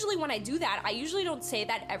 And usually when I do that, I usually don't say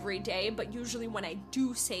that every day, but usually when I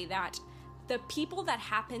do say that, the people that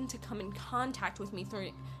happen to come in contact with me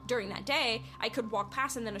during that day, I could walk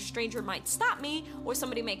past and then a stranger might stop me, or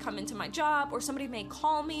somebody may come into my job, or somebody may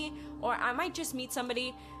call me, or I might just meet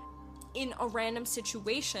somebody in a random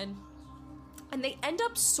situation, and they end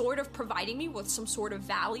up sort of providing me with some sort of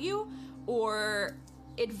value or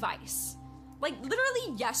advice. Like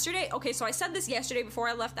literally yesterday, okay, so I said this yesterday before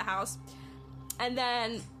I left the house, and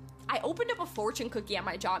then I opened up a fortune cookie at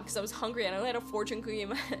my job because I was hungry and I had a fortune cookie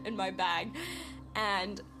in my bag.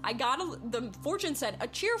 And I got the fortune said, a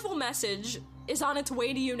cheerful message is on its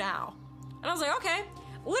way to you now. And I was like, okay.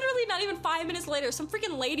 Literally not even 5 minutes later, some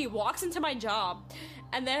freaking lady walks into my job.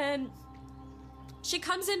 And then she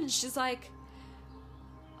comes in and she's like,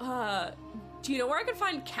 do you know where I can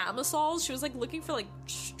find camisoles? She was like looking for like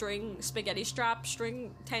string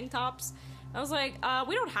tank tops. I was like,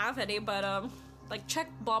 we don't have any, but like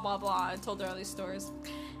check blah blah blah. I told her all these stores,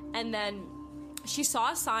 and then she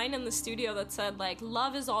saw a sign in the studio that said like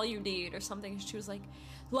love is all you need or something. She was like,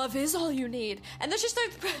 love is all you need, and then she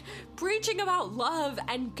started preaching about love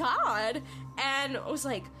and God, and it was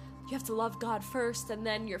like, you have to love God first, and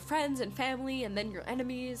then your friends and family, and then your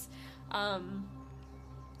enemies.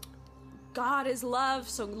 God is love,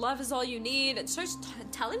 so love is all you need, and starts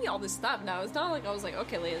telling me all this stuff. Now, it's not like I was like,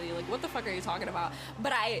 okay, Laylee, like, what the fuck are you talking about?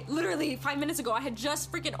 But I literally, 5 minutes ago, I had just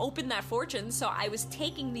freaking opened that fortune, so I was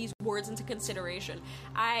taking these words into consideration.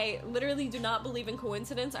 I literally do not believe in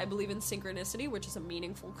coincidence. I believe in synchronicity, which is a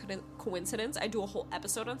meaningful coincidence. I do a whole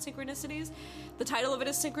episode on synchronicities. The title of it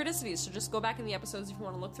is Synchronicities, so just go back in the episodes if you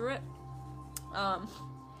want to look through it.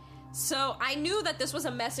 So I knew that this was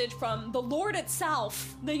a message from the Lord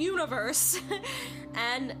itself, the universe,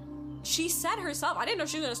 and she said herself, I didn't know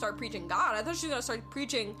she was going to start preaching God. I thought she was going to start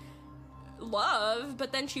preaching love,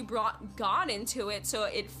 but then she brought God into it, so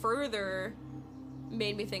it further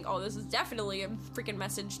made me think, oh, this is definitely a freaking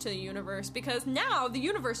message to the universe, because now the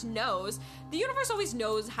universe always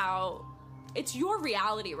knows how, it's your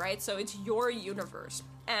reality, right? So it's your universe,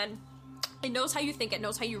 and it knows how you think, it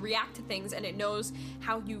knows how you react to things, and it knows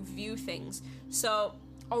how you view things. So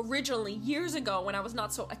originally, years ago, when I was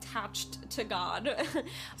not so attached to God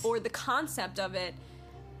or the concept of it,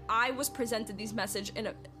 I was presented these messages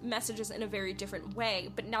in a very different way.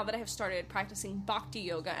 But now that I have started practicing bhakti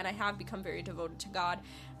yoga and I have become very devoted to God,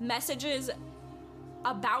 messages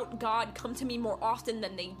about God come to me more often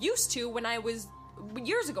than they used to when I was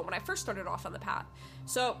years ago, when I first started off on the path.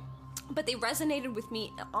 So, but they resonated with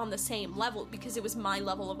me on the same level because it was my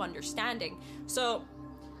level of understanding. So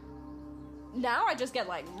now I just get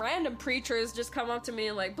like random preachers just come up to me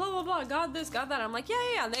and like blah blah blah, God this, God that. I'm like,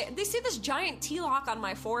 yeah. They see this giant T-lock on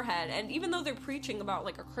my forehead, and even though they're preaching about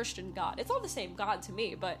like a Christian God, it's all the same God to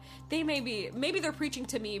me. But they maybe they're preaching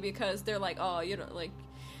to me because they're like, oh, you know, like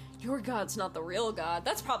your God's not the real God.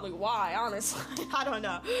 That's probably why, honestly. I don't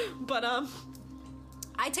know, but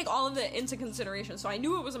I take all of it into consideration, so I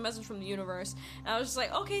knew it was a message from the universe, and I was just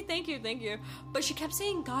like, okay, thank you, but she kept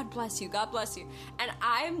saying, God bless you, and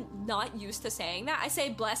I'm not used to saying that. I say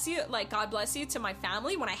bless you, like, God bless you to my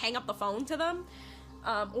family when I hang up the phone to them,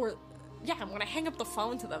 when I hang up the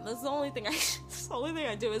phone to them. That's the only thing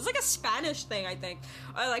I do. It's like a Spanish thing, I think,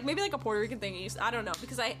 or like maybe like a Puerto Rican thing. I don't know,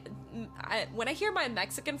 because I when I hear my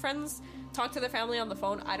Mexican friends talk to their family on the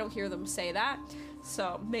phone, I don't hear them say that,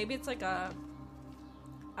 so maybe it's like a,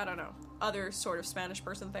 I don't know, other sort of Spanish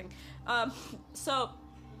person thing. So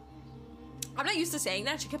I'm not used to saying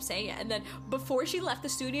that. She kept saying it, and then before she left the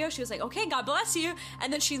studio, she was like, okay, God bless you,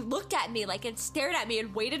 and then she looked at me like and stared at me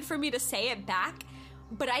and waited for me to say it back,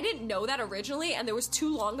 but I didn't know that originally, and there was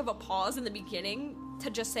too long of a pause in the beginning to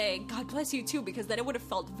just say God bless you too, because then it would have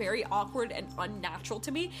felt very awkward and unnatural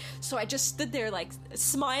to me. So I just stood there like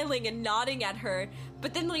smiling and nodding at her,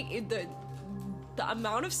 but then like the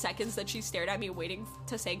amount of seconds that she stared at me waiting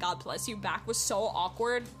to say God bless you back was so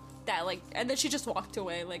awkward that like, and then she just walked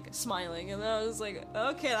away like smiling, and I was like,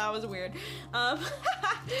 okay, that was weird. But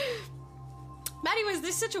anyways,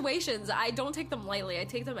 these situations, I don't take them lightly. I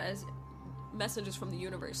take them as messages from the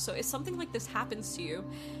universe. So if something like this happens to you,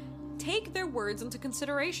 take their words into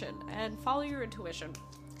consideration and follow your intuition.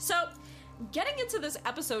 So getting into this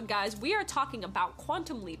episode, guys, we are talking about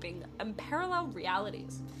quantum leaping and parallel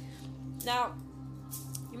realities. Now,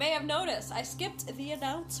 you may have noticed I skipped the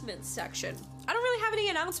announcements section. I don't really have any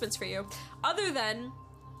announcements for you, other than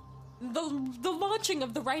the launching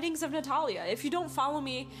of The Writings of Natalia. If you don't follow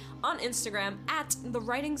me on Instagram at The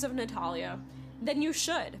Writings of Natalia, then you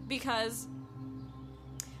should, because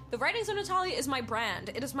The Writings of Natalia is my brand,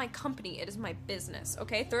 it is my company, it is my business,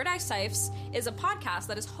 okay? Third Eye Sipes is a podcast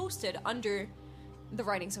that is hosted under The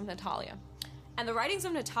Writings of Natalia. And The Writings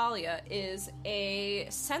of Natalia is a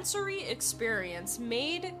sensory experience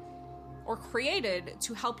made or created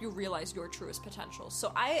to help you realize your truest potential.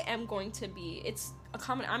 So I am going to be,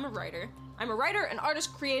 I'm a writer, an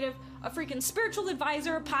artist, creative, a freaking spiritual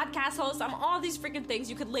advisor, a podcast host. I'm all these freaking things.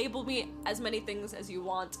 You could label me as many things as you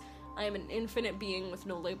want. I am an infinite being with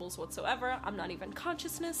no labels whatsoever. I'm not even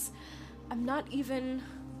consciousness. I'm not even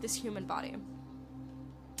this human body.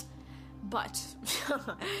 But,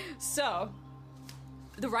 so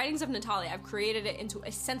The Writings of Natalia, I've created it into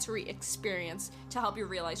a sensory experience to help you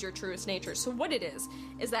realize your truest nature. So what it is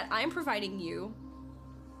that I'm providing you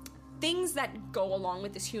things that go along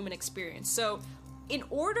with this human experience. So in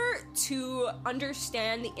order to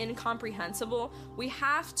understand the incomprehensible, we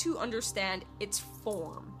have to understand its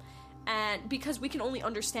form. And because we can only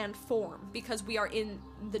understand form, because we are in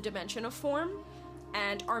the dimension of form,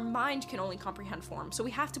 and our mind can only comprehend form. So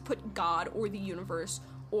we have to put God or the universe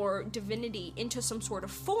or divinity into some sort of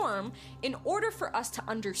form in order for us to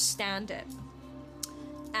understand it.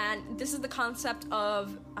 And this is the concept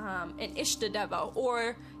of an Ishtadeva,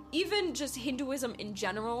 or even just Hinduism in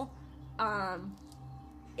general.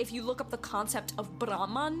 If you look up the concept of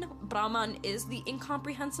Brahman is the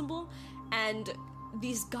incomprehensible, and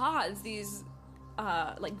these gods, these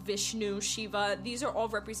like Vishnu, Shiva, these are all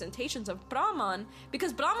representations of Brahman,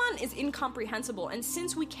 because Brahman is incomprehensible, and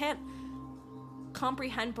since we can't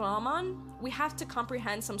comprehend Brahman, we have to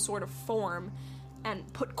comprehend some sort of form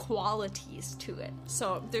and put qualities to it.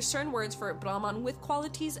 So there's certain words for Brahman with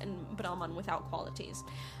qualities and Brahman without qualities.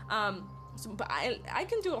 But I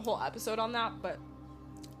can do a whole episode on that, but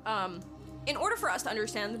in order for us to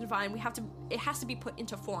understand the divine, it has to be put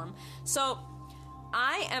into form. So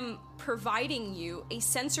I am providing you a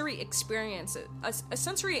sensory experience, a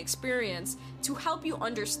sensory experience to help you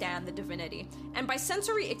understand the divinity. And by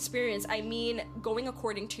sensory experience, I mean going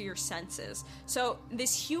according to your senses. So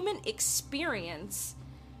this human experience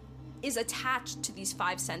is attached to these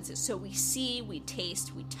 5 senses. So we see, we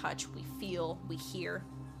taste, we touch, we feel, we hear.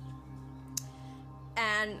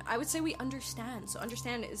 And I would say we understand. So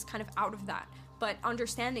understand is kind of out of that. But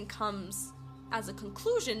understanding comes as a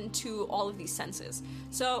conclusion to all of these senses.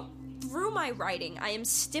 So through my writing, I am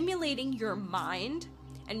stimulating your mind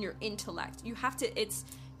and your intellect. You have to,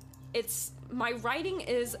 my writing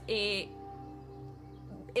is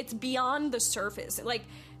it's beyond the surface. Like,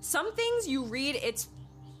 some things you read, it's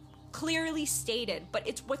clearly stated, but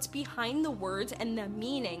it's what's behind the words and the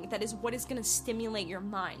meaning that is what is going to stimulate your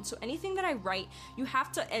mind. So anything that I write, you have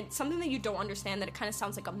to, and something that you don't understand, that it kind of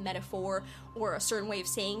sounds like a metaphor or a certain way of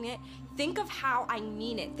saying it, think of how I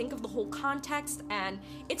mean it, think of the whole context, and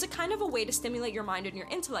it's a kind of a way to stimulate your mind and your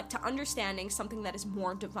intellect to understanding something that is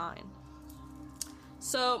more divine.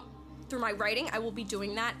 So through my writing, I will be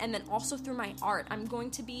doing that, and then also through my art, I'm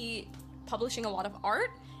going to be publishing a lot of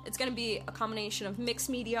art. It's going to be a combination of mixed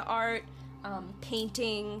media art,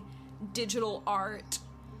 painting, digital art,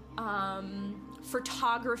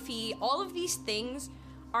 photography. All of these things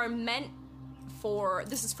are meant for,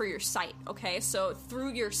 this is for your site, okay? So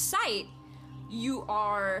through your site, you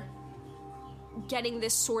are getting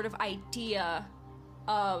this sort of idea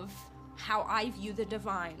of how I view the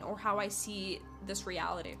divine or how I see this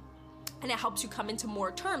reality. And it helps you come into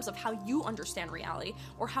more terms of how you understand reality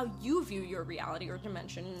or how you view your reality or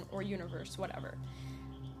dimension or universe, whatever.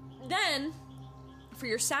 Then, for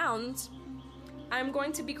your sounds, I'm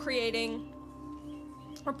going to be creating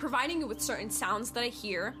or providing you with certain sounds that I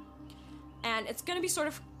hear, and it's going to be sort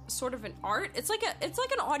of an art. It's like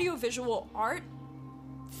an audio-visual art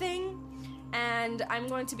thing, and I'm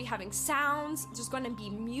going to be having sounds. There's going to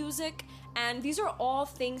be music, and these are all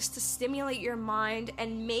things to stimulate your mind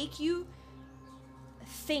and make you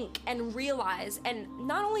think and realize, and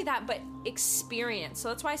not only that, but experience. So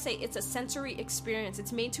that's why I say it's a sensory experience.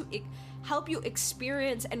 It's made to help you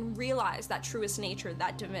experience and realize that truest nature,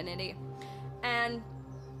 that divinity. And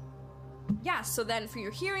yeah, so then for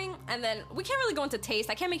your hearing, and then we can't really go into taste.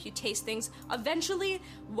 I can't make you taste things. Eventually,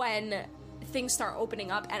 when things start opening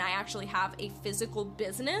up and I actually have a physical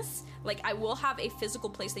business, like I will have a physical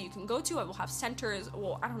place that you can go to. I will have centers.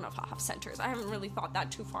 Well, I don't know if I'll have centers. I haven't really thought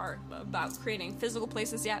that too far about creating physical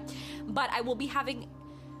places yet, but I will be having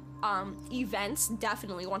events,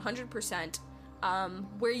 definitely 100%,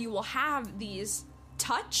 where you will have these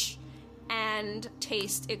touch and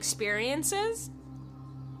taste experiences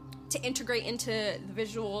to integrate into the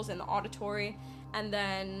visuals and the auditory. And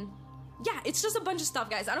then yeah, it's just a bunch of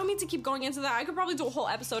stuff, guys. I don't mean to keep going into that. I could probably do a whole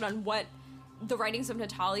episode on what the Writings of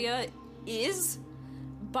Natalia is,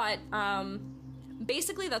 but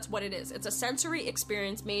basically that's what it is. It's a sensory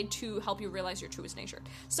experience made to help you realize your truest nature.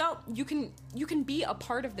 So you can be a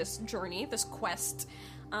part of this journey, this quest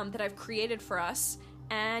that I've created for us,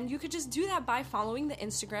 and you could just do that by following the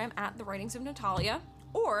Instagram at The Writings of Natalia.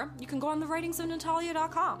 Or you can go on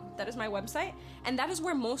thewritingsofnatalia.com. That is my website, and that is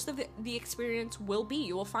where most of the experience will be.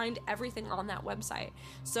 You will find everything on that website.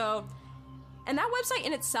 So, and that website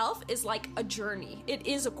in itself is like a journey. It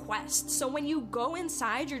is a quest. So when you go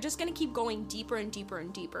inside, you're just going to keep going deeper and deeper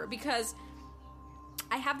and deeper, because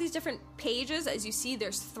I have these different pages. As you see,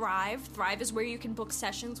 there's Thrive. Thrive is where you can book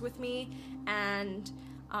sessions with me, and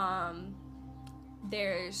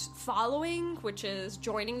there's Following, which is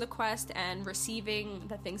joining the quest and receiving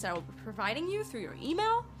the things that I will be providing you through your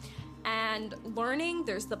email. And Learning,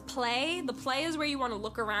 there's the Play. The Play is where you want to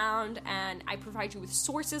look around, and I provide you with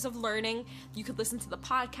sources of learning. You could listen to the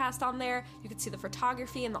podcast on there. You could see the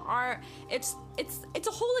photography and the art. It's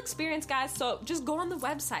a whole experience, guys. So just go on the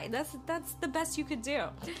website. That's the best you could do.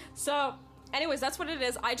 So anyways, that's what it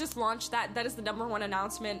is. I just launched that. That is the #1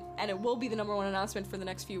 announcement, and it will be the #1 announcement for the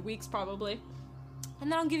next few weeks, probably.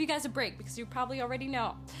 And then I'll give you guys a break, because you probably already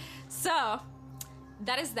know. So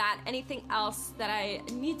that is that. Anything else that I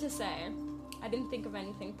need to say? I didn't think of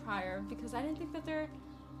anything prior, because I didn't think that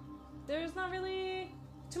there's not really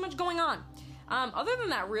too much going on. Other than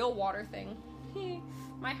that real water thing.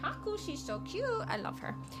 My Haku, she's so cute. I love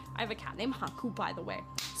her. I have a cat named Haku, by the way.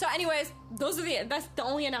 So anyways, that's the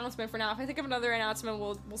only announcement for now. If I think of another announcement,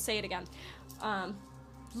 we'll say it again.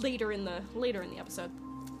 Later in the episode.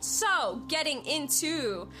 So, getting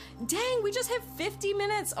into... Dang, we just hit 50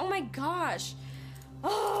 minutes. Oh my gosh.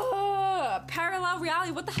 Oh, parallel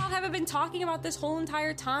reality. What the hell have I been talking about this whole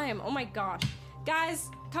entire time? Oh my gosh. Guys,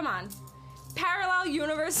 come on. Parallel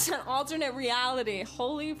universe and alternate reality.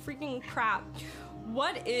 Holy freaking crap.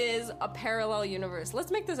 What is a parallel universe?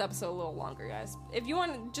 Let's make this episode a little longer, guys. If you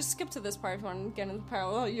want, just skip to this part if you want to get into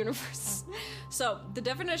parallel universe. So, the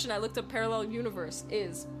definition I looked up parallel universe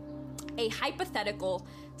is a hypothetical,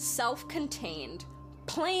 self-contained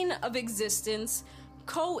plane of existence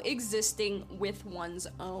coexisting with one's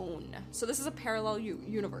own. So this is a parallel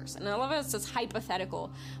universe. And I love how it says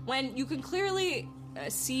hypothetical, when you can clearly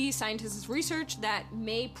see scientists' research that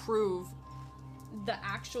may prove the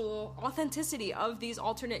actual authenticity of these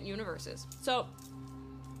alternate universes. So,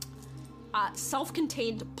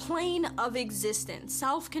 self-contained plane of existence.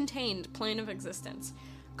 Self-contained plane of existence.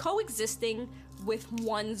 Coexisting with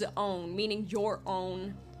one's own, meaning your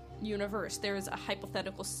own universe. There is a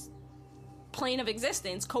hypothetical plane of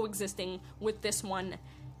existence coexisting with this one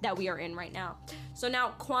that we are in right now. So now,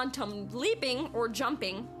 quantum leaping, or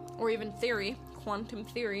jumping, or even theory, quantum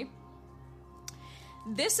theory.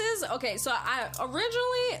 This is, okay, so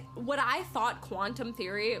originally, what I thought quantum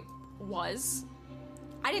theory was,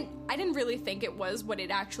 I didn't really think it was what it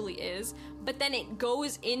actually is, but then it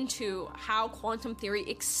goes into how quantum theory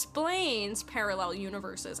explains parallel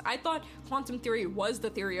universes. I thought quantum theory was the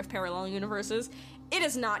theory of parallel universes. It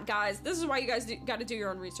is not, guys. This is why you guys gotta do your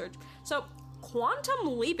own research. So,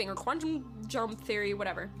 quantum leaping, or quantum jump theory,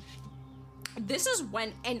 whatever, this is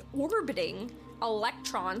when an orbiting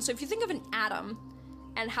electron, so if you think of an atom,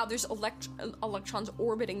 and how there's electrons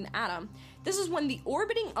orbiting the atom. This is when the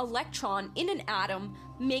orbiting electron in an atom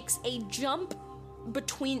makes a jump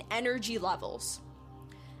between energy levels.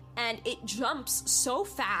 And it jumps so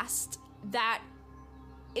fast that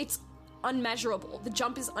it's unmeasurable. The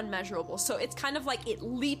jump is unmeasurable. So it's kind of like it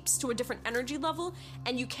leaps to a different energy level,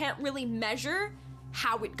 and you can't really measure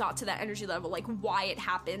how it got to that energy level, like why it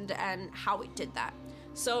happened and how it did that.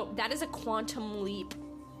 So that is a quantum leap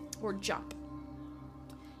or jump.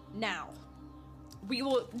 Now, we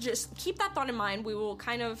will just keep that thought in mind. We will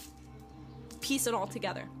kind of piece it all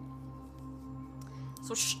together.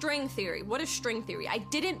 So, string theory. What is string theory? I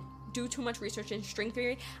didn't do too much research in string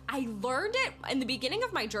theory. I learned it in the beginning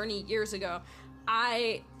of my journey years ago.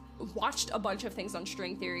 I watched a bunch of things on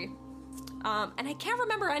string theory. And I can't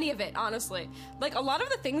remember any of it, honestly. Like, a lot of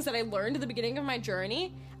the things that I learned at the beginning of my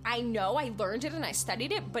journey, I know I learned it and I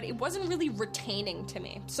studied it, but it wasn't really retaining to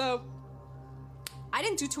me. So, I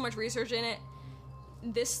didn't do too much research in it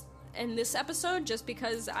in this episode, just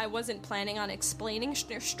because I wasn't planning on explaining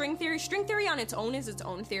string theory. String theory on its own is its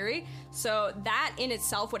own theory, so that in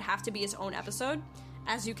itself would have to be its own episode.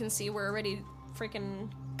 As you can see, we're already freaking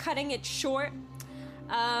cutting it short.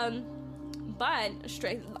 But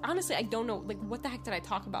honestly, I don't know, like, what the heck did I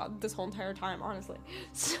talk about this whole entire time, honestly?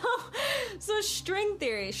 So string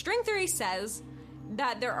theory. String theory says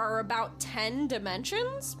that there are about 10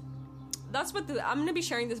 dimensions. That's what I'm going to be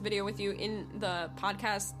sharing this video with you in the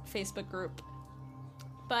podcast Facebook group.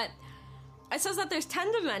 But it says that there's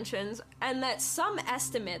 10 dimensions, and that some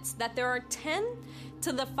estimates that there are 10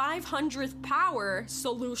 to the 500th power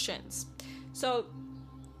solutions. So,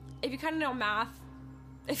 if you kind of know math,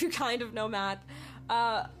 this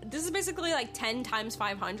is basically like 10 times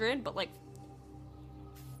 500, but like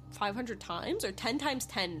 500 times, or 10 times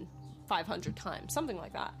 10, 500 times, something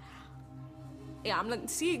like that. Yeah, I'm not,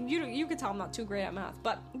 see, you can tell I'm not too great at math,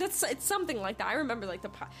 but it's something like that. I remember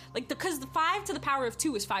because the 5 to the power of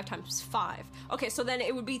 2 is 5 times 5. Okay, so then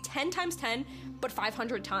it would be 10 times 10, but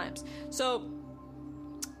 500 times. So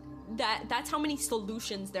that's how many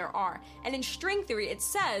solutions there are. And in string theory, it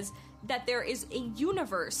says that there is a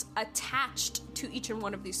universe attached to each and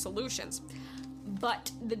one of these solutions.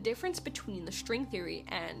 But the difference between the string theory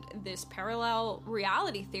and this parallel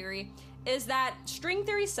reality theory is that string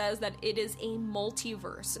theory says that it is a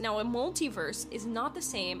multiverse. Now, a multiverse is not the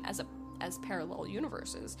same as parallel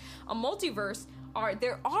universes. A multiverse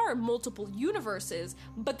there are multiple universes,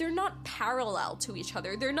 but they're not parallel to each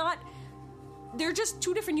other. They're just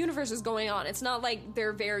two different universes going on. It's not like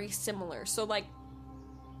they're very similar. So, like,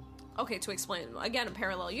 okay, to explain again, a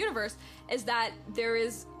parallel universe is that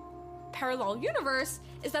there's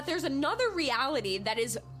another reality that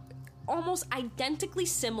is almost identically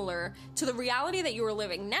similar to the reality that you are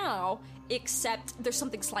living now except there's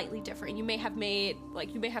something slightly different. You may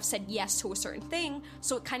have said yes to a certain thing,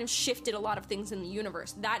 so it kind of shifted a lot of things in the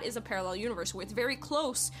universe. That is a parallel universe where it's very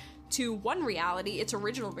close to one reality, its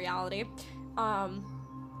original reality,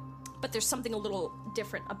 but there's something a little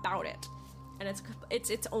different about it, and it's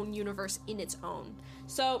its own universe in its own.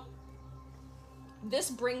 So this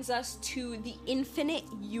brings us to the infinite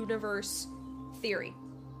universe theory.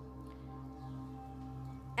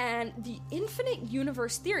 And the infinite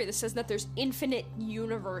universe theory that says that there's infinite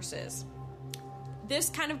universes. This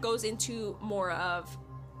kind of goes into more of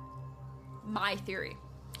my theory.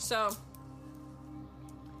 So,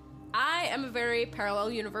 I am a very parallel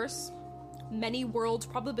universe, many worlds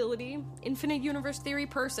probability, infinite universe theory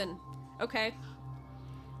person, okay?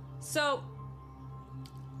 So,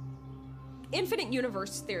 infinite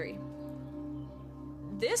universe theory.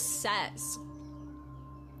 This says,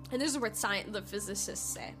 and this is what the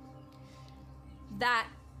physicists say, that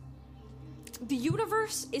the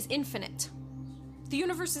universe is infinite. The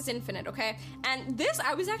universe is infinite, okay? And this,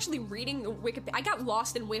 I was actually reading Wikipedia. I got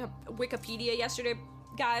lost in Wikipedia yesterday,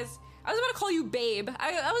 guys. I was about to call you babe.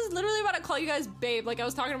 I was literally about to call you guys babe, like I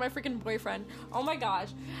was talking to my freaking boyfriend. Oh my gosh.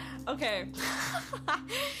 Okay.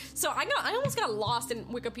 So I almost got lost in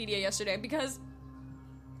Wikipedia yesterday because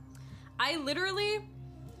I literally...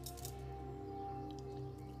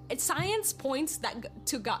 Science points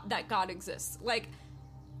that God exists. Like,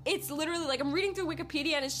 it's literally, like, I'm reading through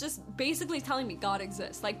Wikipedia and it's just basically telling me God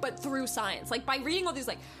exists. Like, but through science. Like, by reading all these,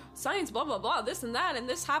 like, science, blah, blah, blah, this and that, and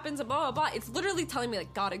this happens, and blah, blah, blah, it's literally telling me,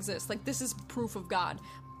 like, God exists. Like, this is proof of God.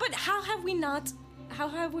 But how have we not,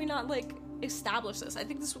 like, established this? I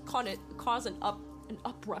think this would cause an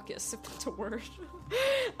up-ruckus, if that's a word.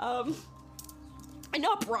 An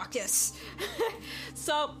up-ruckus.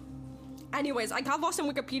 So... Anyways, I got lost in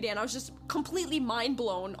Wikipedia and I was just completely mind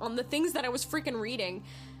blown on the things that I was freaking reading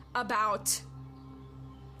about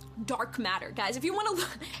dark matter. Guys, if you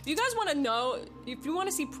guys want to know, if you want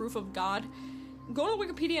to see proof of God, go to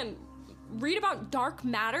Wikipedia and read about dark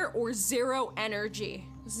matter or zero energy.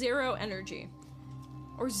 Zero energy.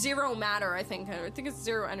 Or zero matter, I think. I think it's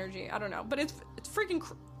zero energy. I don't know. But it's freaking...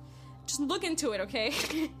 Just look into it, okay?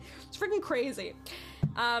 It's freaking crazy.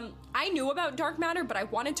 I knew about dark matter, but I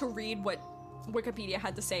wanted to read what Wikipedia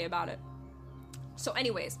had to say about it. So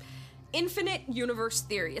anyways, infinite universe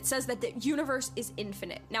theory. It says that the universe is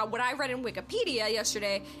infinite. Now, what I read in Wikipedia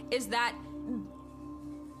yesterday is that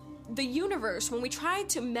the universe, when we try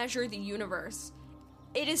to measure the universe,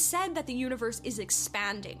 it is said that the universe is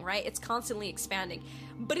expanding, right? It's constantly expanding.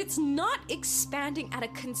 But it's not expanding at a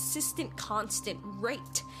consistent, constant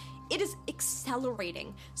rate. It is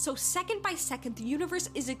accelerating. So second by second, the universe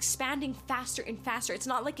is expanding faster and faster. It's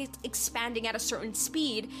not like it's expanding at a certain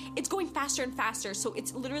speed. It's going faster and faster. So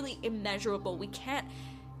it's literally immeasurable. We can't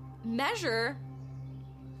measure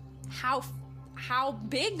how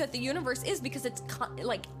big that the universe is because it's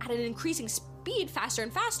like at an increasing speed, faster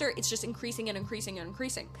and faster. It's just increasing and increasing and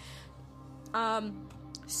increasing.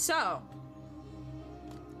 So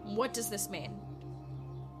what does this mean?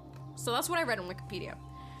 So that's what I read on Wikipedia.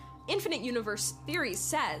 Infinite universe theory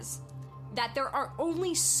says that there are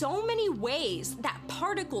only so many ways that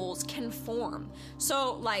particles can form.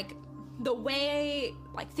 So, like, the way,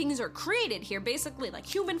 like, things are created here, basically, like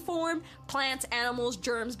human form, plants, animals,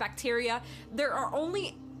 germs, bacteria, there are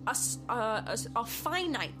only a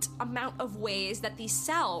finite amount of ways that these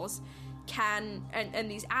cells can, and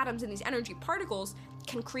these atoms and these energy particles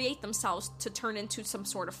can create themselves to turn into some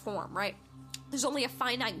sort of form, right? There's only a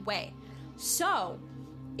finite way. So,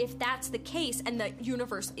 if that's the case and the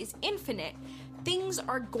universe is infinite, things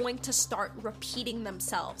are going to start repeating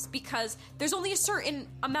themselves because there's only a certain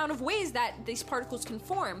amount of ways that these particles can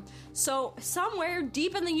form. So somewhere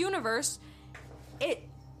deep in the universe,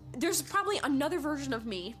 there's probably another version of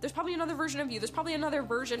me. There's probably another version of you. There's probably another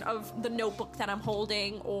version of the notebook that I'm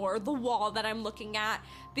holding or the wall that I'm looking at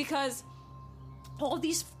because all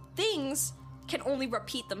these things can only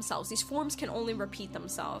repeat themselves. These forms can only repeat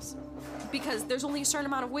themselves because there's only a certain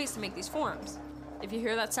amount of ways to make these forms. If you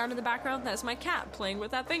hear that sound in the background, that's my cat playing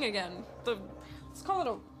with that thing again. Let's call it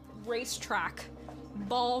a racetrack.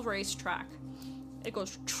 Ball racetrack. It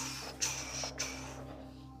goes...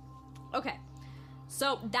 Okay.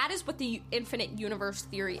 So that is what the infinite universe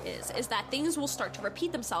theory is that things will start to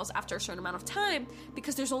repeat themselves after a certain amount of time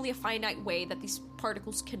because there's only a finite way that these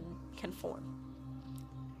particles can form.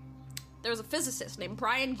 There was a physicist named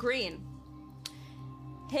Brian Greene.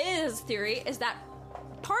 His theory is that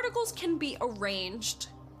particles can be arranged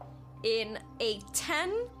in a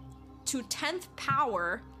 10 to 10th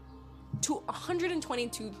power to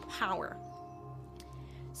 122 power.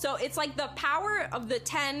 So it's like the power of the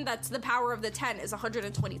 10 that's the power of the 10 is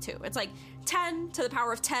 122. It's like 10 to the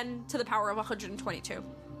power of 10 to the power of 122.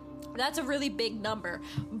 That's a really big number,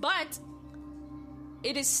 but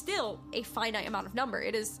it is still a finite amount of number.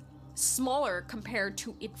 It is smaller compared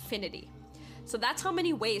to infinity. So that's how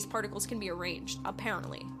many ways particles can be arranged,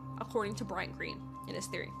 apparently, according to Brian Greene in his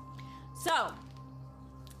theory. So,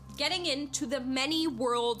 getting into the many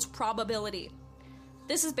worlds probability.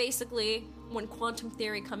 This is basically when quantum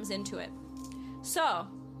theory comes into it. So,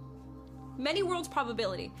 many worlds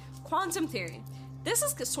probability. Quantum theory. This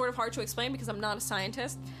is sort of hard to explain because I'm not a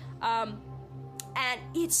scientist. And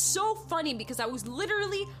it's so funny because I was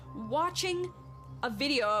literally watching a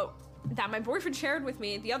video that my boyfriend shared with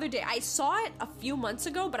me the other day. I saw it a few months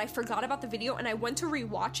ago, but I forgot about the video, and I went to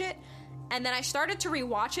rewatch it, and then I started to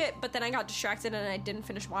rewatch it, but then I got distracted and I didn't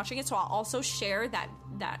finish watching it, so I'll also share that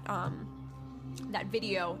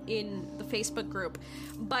video in the Facebook group.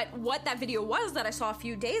 But what that video was that I saw a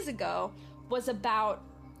few days ago was about,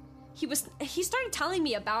 he started telling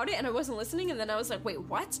me about it, and I wasn't listening, and then I was like, wait,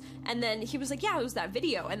 what? And then he was like, yeah, it was that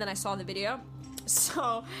video, and then I saw the video.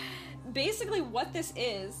 So basically what this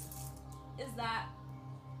is that,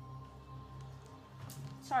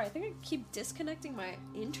 sorry, I think I keep disconnecting my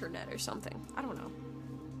internet or something. I don't know.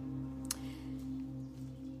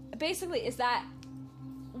 Basically is that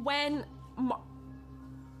when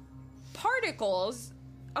particles,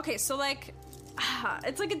 okay, so like,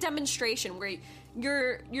 it's like a demonstration where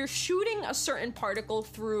you're shooting a certain particle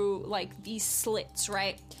through like these slits,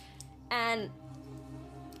 right? And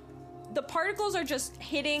the particles are just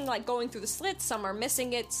hitting, like going through the slits. Some are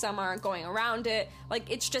missing it, some are going around it.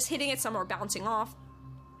 Like it's just hitting it, some are bouncing off.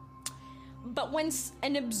 But when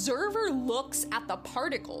an observer looks at the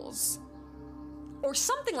particles, or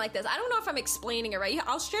something like this, I don't know if I'm explaining it right.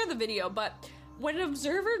 I'll share the video, but when an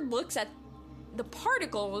observer looks at the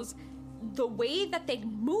particles, the way that they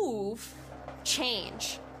move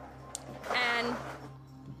change. And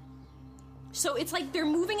so it's like they're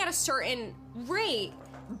moving at a certain rate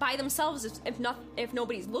by themselves if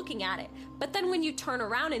nobody's looking at it. But then when you turn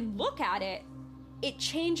around and look at it, it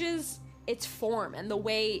changes its form and the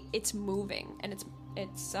way it's moving and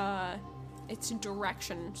its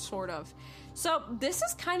direction, sort of. So this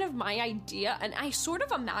is kind of my idea, and I sort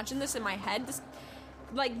of imagine this in my head. This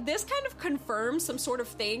kind of confirms some sort of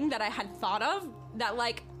thing that I had thought of, that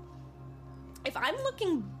like, if I'm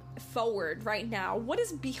looking forward right now, what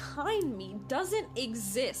is behind me doesn't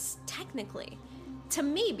exist technically to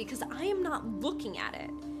me because I am not looking at it.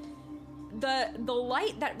 The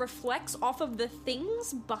light that reflects off of the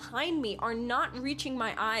things behind me are not reaching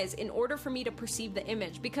my eyes in order for me to perceive the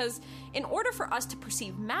image, because in order for us to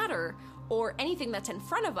perceive matter or anything that's in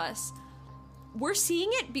front of us, we're seeing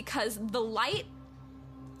it because light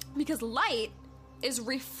is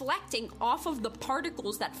reflecting off of the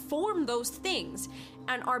particles that form those things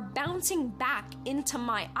and are bouncing back into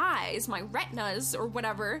my eyes, my retinas or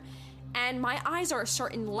whatever, and my eyes are a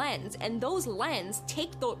certain lens, and those lenses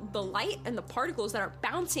take the light and the particles that are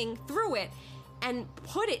bouncing through it and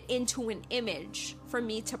put it into an image for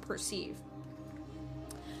me to perceive.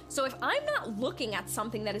 So if I'm not looking at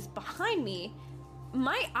something that is behind me,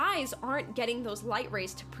 my eyes aren't getting those light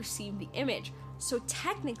rays to perceive the image. So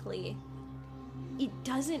technically, it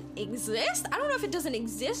doesn't exist. I don't know if it doesn't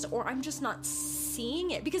exist or I'm just not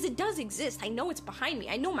seeing it, because it does exist. I know it's behind me.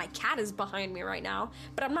 I know my cat is behind me right now,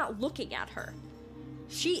 but I'm not looking at her.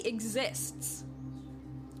 She exists.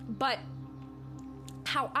 But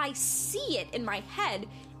how I see it in my head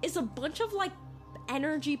is a bunch of like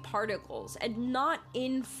energy particles and not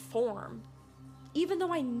in form, even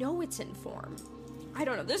though I know it's in form. I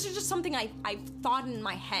don't know. This is just something I've thought in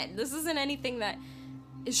my head. This isn't anything that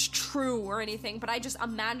is true or anything, but I just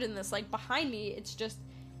imagine this, like, behind me, it's just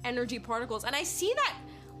energy particles. And I see that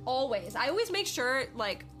always. I always make sure,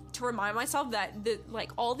 like, to remind myself that,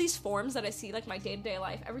 all these forms that I see, like, my day-to-day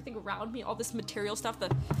life, everything around me, all this material stuff,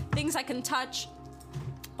 the things I can touch,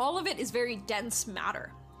 all of it is very dense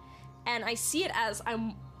matter. And I see it as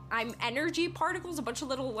I'm energy particles, a bunch of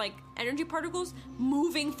little, like, energy particles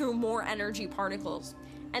moving through more energy particles.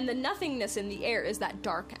 And the nothingness in the air is that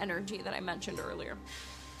dark energy that I mentioned earlier,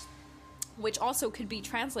 which also could be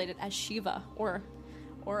translated as Shiva or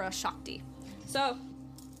a Shakti. So,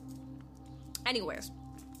 anyways,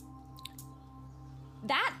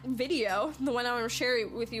 that video, the one I want to share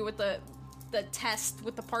with you with the test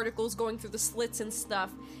with the particles going through the slits and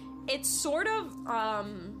stuff, it's sort of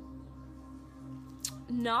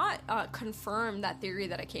not confirmed that theory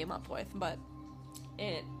that I came up with, but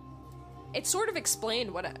it sort of explained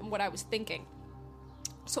what I was thinking.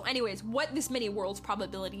 So anyways, what this many worlds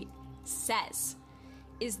probability says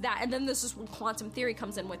is that, and then this is when quantum theory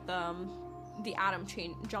comes in with the atom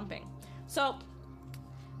chain jumping. So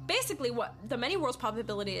basically what the many worlds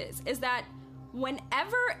probability is that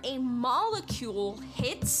whenever a molecule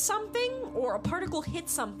hits something or a particle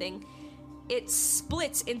hits something, it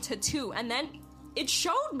splits into two. And then it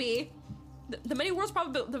showed me the many worlds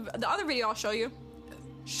probability, the other video I'll show you,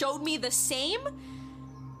 showed me the same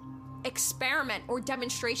experiment or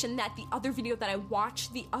demonstration that the other video that I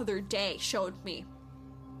watched the other day showed me.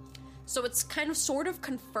 So it's kind of sort of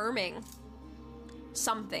confirming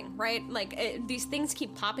something, right? Like these things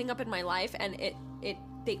keep popping up in my life, and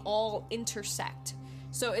they all intersect.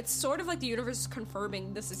 So it's sort of like the universe is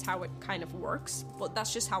confirming this is how it kind of works. Well,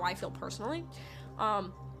 that's just how I feel personally.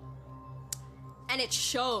 And it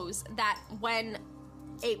shows that when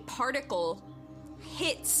a particle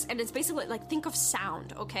hits, and it's basically like, think of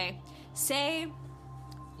sound, okay? Say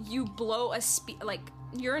you blow like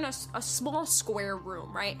you're in a small square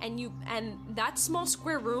room, right? And that small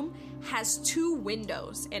square room has two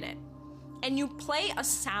windows in it. And you play a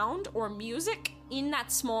sound or music in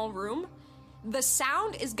that small room, the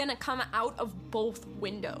sound is gonna come out of both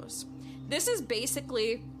windows. This is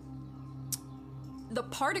basically the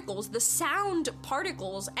particles, the sound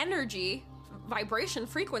particles, energy, vibration,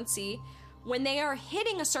 frequency, when they are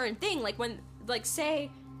hitting a certain thing, like say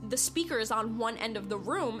the speaker is on one end of the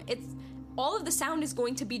room, it's all of the sound is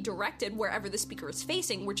going to be directed wherever the speaker is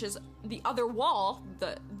facing, which is the other wall,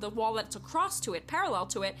 the wall that's across to it, parallel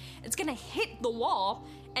to it. It's gonna hit the wall,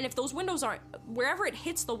 and if those windows are, wherever it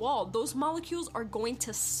hits the wall, those molecules are going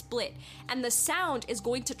to split, and the sound is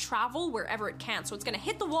going to travel wherever it can. So it's gonna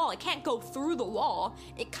hit the wall, it can't go through the wall,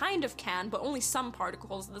 it kind of can, but only some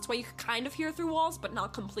particles. That's why you can kind of hear through walls, but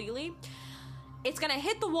not completely. It's gonna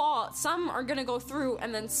hit the wall, some are gonna go through,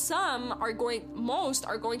 and then most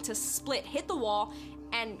are going to split, hit the wall,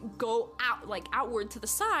 and go out, like outward to the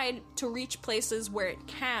side to reach places where it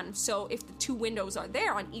can. So if the two windows are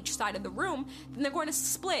there on each side of the room, then they're going to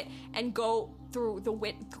split and go out through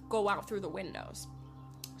the windows.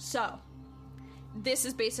 So this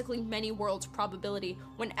is basically many worlds probability.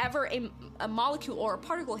 Whenever a molecule or a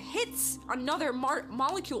particle hits another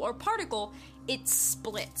molecule or particle, it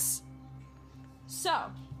splits.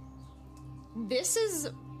 So, this is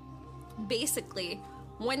basically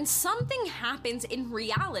when something happens in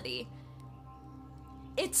reality,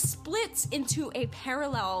 it splits into a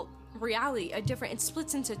parallel reality, it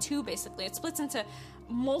splits into two basically. It splits into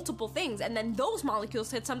multiple things, and then those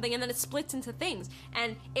molecules hit something, and then it splits into things,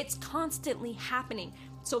 and it's constantly happening.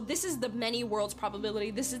 So this is the many worlds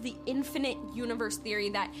probability. This is the infinite universe theory,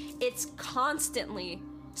 that it's constantly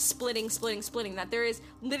splitting, that there is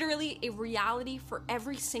literally a reality for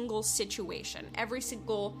every single situation, every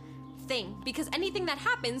single thing, because anything that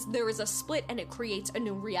happens, there is a split and it creates a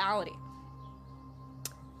new reality.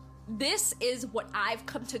 This is what I've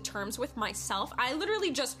come to terms with myself. I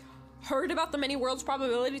literally just heard about the many worlds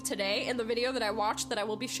probability today in the video that I watched that I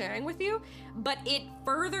will be sharing with you, but it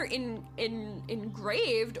further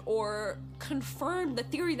engraved or confirmed the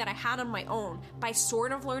theory that I had on my own by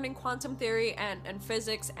sort of learning quantum theory and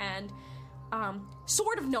physics and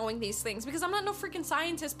sort of knowing these things, because I'm not no freaking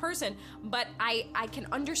scientist person, but I can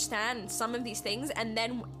understand some of these things and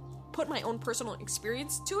then put my own personal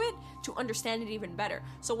experience to it to understand it even better.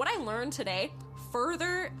 So what I learned today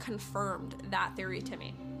further confirmed that theory to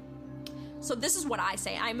me. So this is what I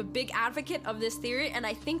say. I'm a big advocate of this theory, and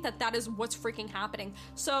I think that that is what's freaking happening.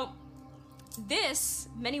 So this,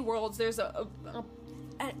 many worlds, there's a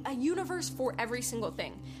universe for every single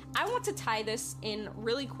thing. I want to tie this in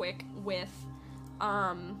really quick with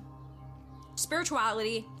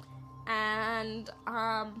spirituality and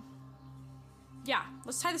yeah,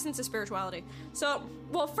 let's tie this into spirituality. So,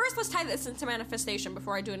 well, first let's tie this into manifestation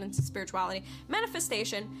before I do it into spirituality.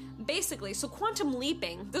 Manifestation, basically, so quantum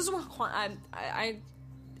leaping, this is what I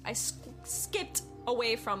skipped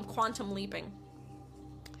away from quantum leaping.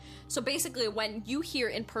 So basically, when you hear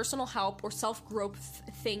in personal help or self-growth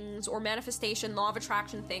things or manifestation, law of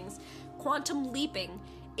attraction things, quantum leaping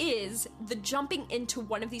is the jumping into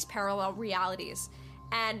one of these parallel realities.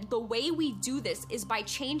 And the way we do this is by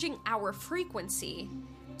changing our frequency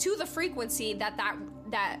to the frequency that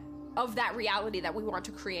of that reality that we want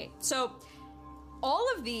to create. So all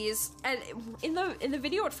of these, and in the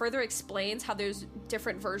video it further explains how there's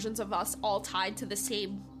different versions of us all tied to the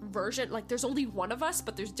same version. Like there's only one of us,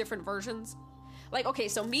 but there's different versions. Like, okay,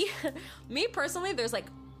 so me personally, there's like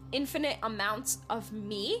infinite amounts of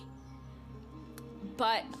me,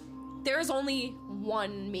 but there's only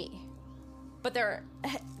one me. But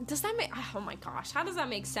does that make, oh my gosh, how does that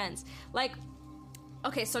make sense? Like,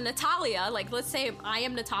 okay, so Natalia, like, let's say I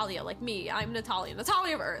am Natalia, like me, I'm Natalia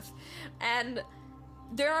of Earth, and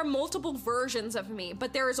there are multiple versions of me,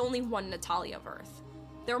 but there is only one Natalia of Earth.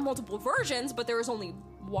 There are multiple versions, but there is only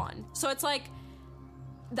one. So it's like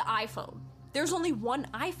the iPhone. There's only one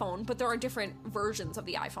iPhone, but there are different versions of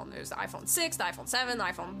the iPhone. There's the iPhone 6, the iPhone 7, the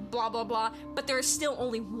iPhone blah, blah, blah, but there is still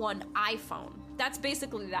only one iPhone. That's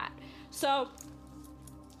basically that. So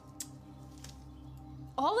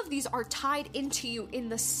all of these are tied into you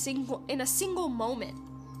in a single moment.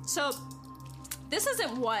 So this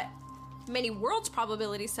isn't what many worlds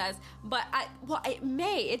probability says, but I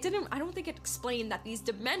don't think it explained that these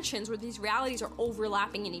dimensions or these realities are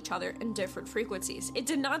overlapping in each other in different frequencies. It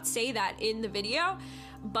did not say that in the video,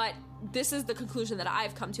 but this is the conclusion that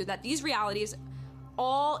I've come to, that these realities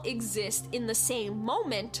all exist in the same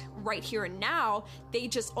moment right here and now. They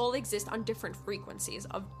just all exist on different frequencies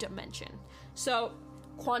of dimension. So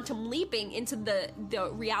quantum leaping into the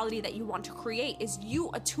reality that you want to create is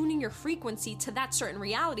you attuning your frequency to that certain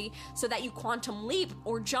reality so that you quantum leap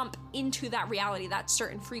or jump into that reality, that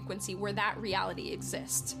certain frequency where that reality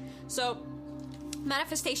exists. So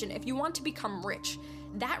manifestation, if you want to become rich,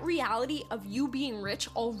 that reality of you being rich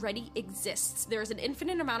already exists. There's an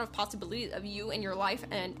infinite amount of possibilities of you in your life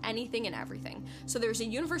and anything and everything. So there's a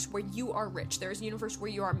universe where you are rich. There's a universe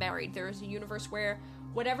where you are married. There's a universe where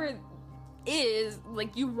whatever is,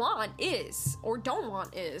 like, you want is, or don't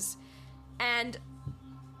want is. And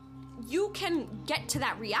you can get to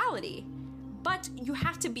that reality, but you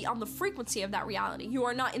have to be on the frequency of that reality. You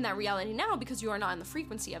are not in that reality now because you are not in the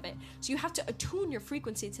frequency of it. So you have to attune your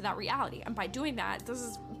frequency to that reality. And by doing that, this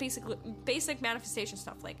is basically basic manifestation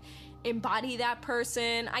stuff, like embody that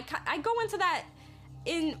person. I go into that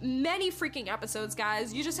in many freaking episodes,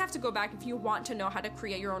 guys. You just have to go back if you want to know how to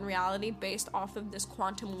create your own reality based off of this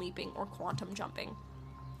quantum leaping or quantum jumping.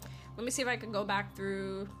 Let me see if I can go back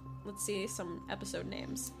through, let's see, some episode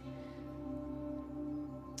names.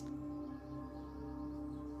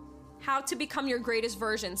 How to Become Your Greatest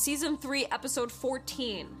Version, Season 3, Episode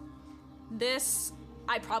 14. This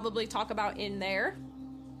I probably talk about in there.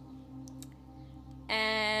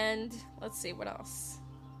 And let's see, what else?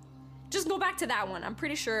 Just go back to that one. I'm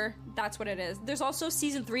pretty sure that's what it is. There's also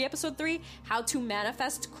Season 3, Episode 3, How to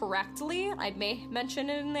Manifest Correctly. I may mention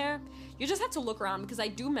it in there. You just have to look around because I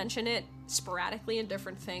do mention it sporadically in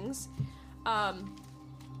different things.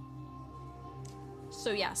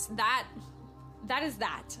 So yes, that is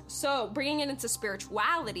that. So bringing it into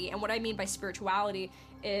spirituality, and what I mean by spirituality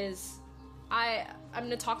is I'm going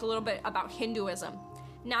to talk a little bit about Hinduism.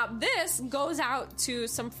 Now this goes out to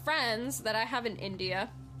some friends that I have in India.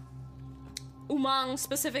 Umang,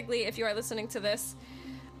 specifically, if you are listening to this,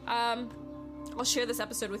 I'll share this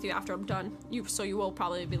episode with you after I'm done. So you will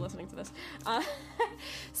probably be listening to this.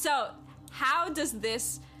 So how does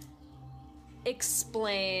this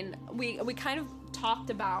explain? We kind of talked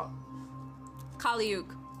about Kali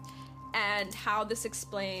Yuga and how this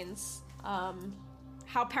explains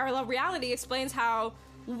how parallel reality explains how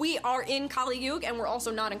we are in Kali Yuga and we're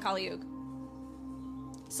also not in Kali Yuga.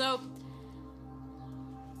 So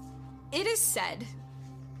it is said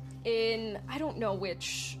in, I don't know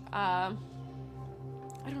which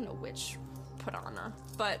Purana,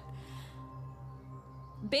 but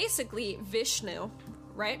basically Vishnu,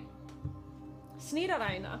 right?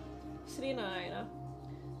 Srinarayana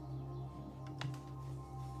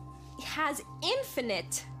has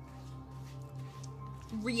infinite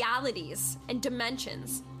realities and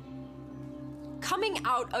dimensions coming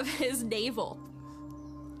out of his navel.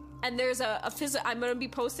 And there's I'm going to be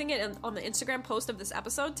posting it on the Instagram post of this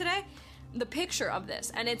episode today, the picture of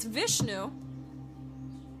this. And it's Vishnu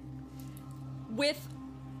with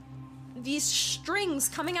these strings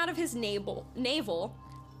coming out of his navel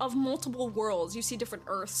of multiple worlds. You see different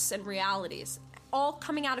earths and realities, all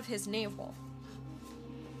coming out of his navel.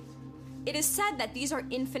 It is said that these are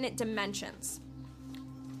infinite dimensions.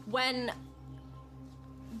 When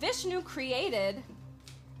Vishnu created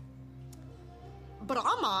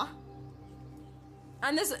Brahma,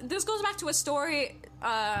 and this goes back to a story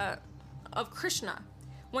of Krishna.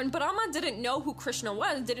 When Brahma didn't know who Krishna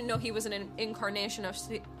was, didn't know he was an incarnation of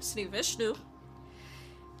Sri Vishnu,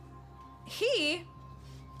 he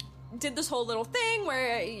did this whole little thing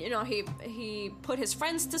where, you know, he put his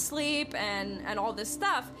friends to sleep and all this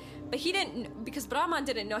stuff, but he didn't, because Brahma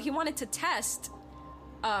didn't know, he wanted to test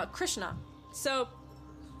Krishna. So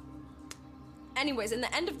anyways, in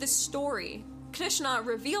the end of this story, Krishna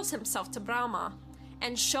reveals himself to Brahma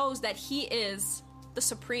and shows that he is the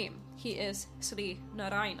Supreme. He is Sri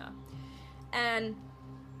Narayana. And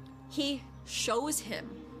he shows him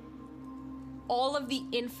all of the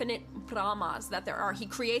infinite Brahmas that there are. He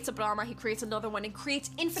creates a Brahma, he creates another one, and creates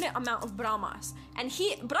infinite amount of Brahmas. And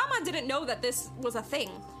Brahma didn't know that this was a thing.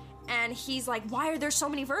 And he's like, why are there so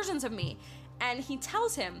many versions of me? And he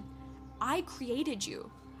tells him, I created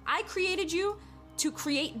you. I created you to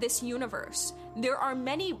create this universe. There are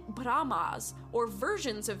many Brahmas, or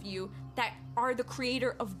versions of you, that are the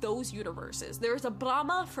creator of those universes. There is a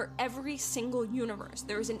Brahma for every single universe.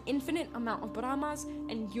 There is an infinite amount of Brahmas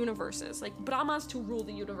and universes, like Brahmas to rule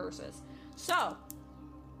the universes. So,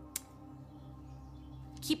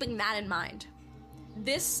 keeping that in mind,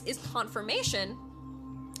 this is confirmation,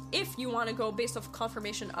 if you want to go based off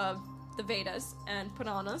confirmation of the Vedas and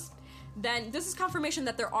Puranas, then this is confirmation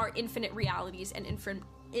that there are infinite realities and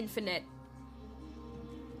infinite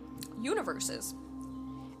universes.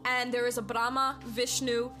 And there is a Brahma,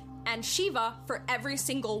 Vishnu, and Shiva for every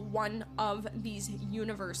single one of these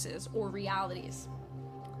universes or realities.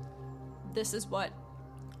 This is what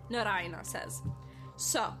Narayana says.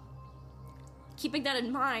 So, keeping that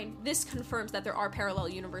in mind, this confirms that there are parallel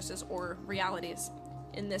universes or realities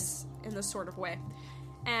in this sort of way.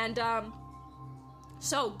 And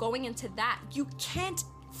so going into that, you can't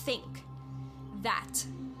think that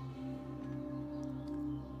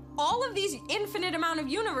all of these infinite amount of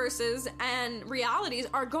universes and realities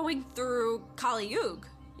are going through Kali Yuga.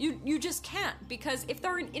 You just can't, because if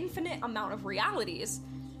there are an infinite amount of realities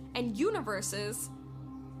and universes,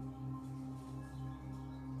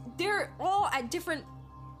 they're all at different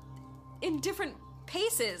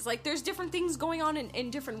paces. Like, there's different things going on in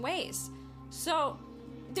different ways. So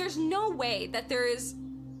there's no way that there is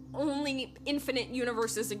only infinite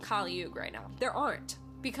universes in Kali Yuga right now. There aren't,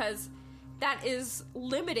 because that is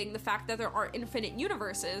limiting the fact that there are infinite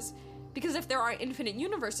universes, because if there are infinite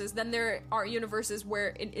universes, then there are universes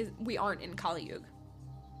where we aren't in Kali Yuga.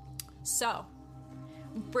 So,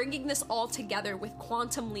 bringing this all together with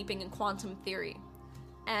quantum leaping and quantum theory,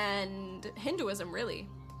 and Hinduism really,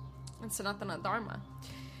 and Sanatana Dharma,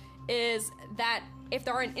 is that if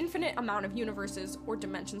there are an infinite amount of universes or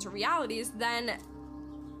dimensions or realities, then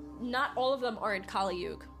not all of them are in Kali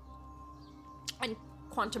Yuga. And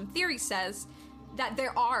quantum theory says that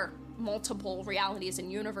there are multiple realities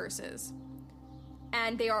and universes,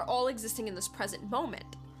 and they are all existing in this present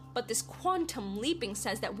moment. But this quantum leaping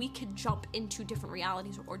says that we could jump into different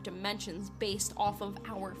realities or dimensions based off of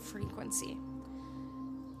our frequency.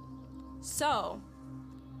 So,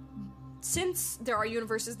 since there are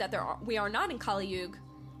universes that we are not in Kali Yuga,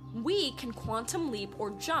 we can quantum leap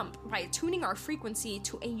or jump by tuning our frequency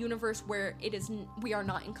to a universe where we are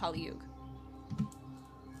not in Kali Yuga.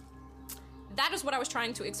 That is what I was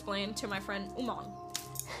trying to explain to my friend Umang.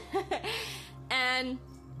 And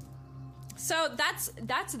so that's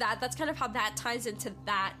that. That's kind of how that ties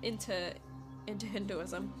into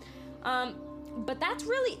Hinduism. But that's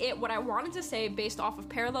really it, what I wanted to say based off of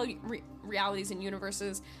parallel realities and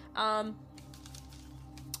universes.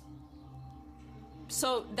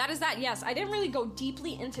 So that is that. Yes, I didn't really go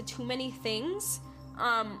deeply into too many things,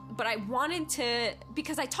 but I wanted to,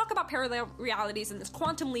 because I talk about parallel realities and this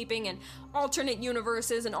quantum leaping and alternate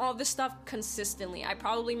universes and all of this stuff consistently. I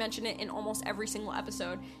probably mention it in almost every single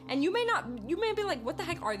episode. And you may be like, what the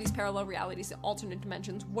heck are these parallel realities, alternate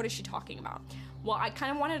dimensions? What is she talking about? Well, I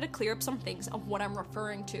kind of wanted to clear up some things of what I'm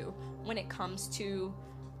referring to when it comes to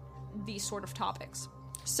these sort of topics.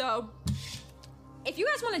 So, if you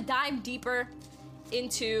guys want to dive deeper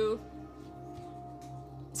into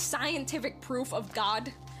scientific proof of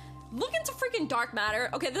God, look into freaking dark matter.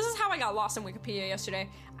 Okay, this is how I got lost in Wikipedia yesterday.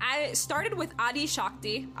 I started with Adi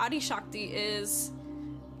Shakti. Adi Shakti is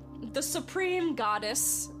the supreme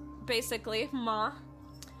goddess, basically, Ma,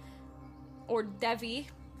 or Devi.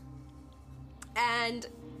 And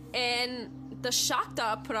in the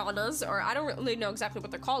Shakta Puranas, or I don't really know exactly what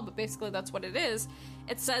they're called, but basically that's what it is,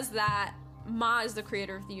 it says that Ma is the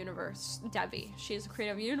creator of the universe, Devi. She is the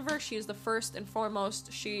creator of the universe. She is the first and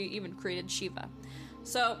foremost. She even created Shiva.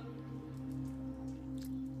 So,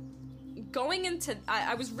 going into...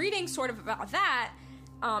 I was reading sort of about that,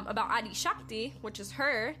 about Adi Shakti, which is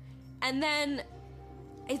her, and then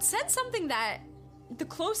it said something that the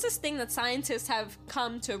closest thing that scientists have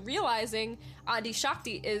come to realizing Adi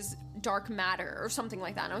Shakti is dark matter, or something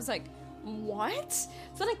like that. And I was like, what? So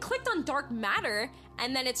then I clicked on dark matter,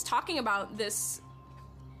 and then it's talking about this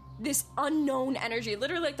unknown energy.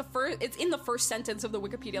 Literally, like it's in the first sentence of the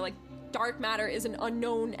Wikipedia, like, dark matter is an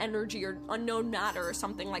unknown energy or unknown matter or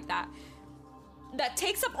something like that. That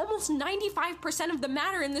takes up almost 95% of the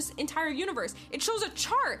matter in this entire universe. It shows a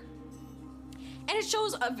chart, and it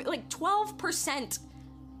shows like 12%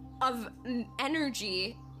 of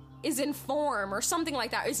energy is in form or something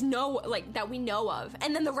like that, that we know of,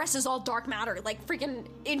 and then the rest is all dark matter, like freaking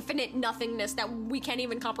infinite nothingness that we can't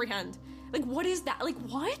even comprehend. Like, what is that? Like,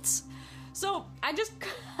 what? So I just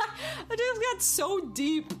got so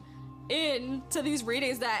deep into these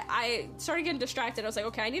readings that I started getting distracted. I was like,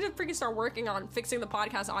 okay, I need to freaking start working on fixing the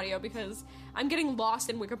podcast audio because I'm getting lost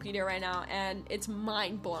in Wikipedia right now and it's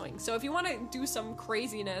mind-blowing. So if you want to do some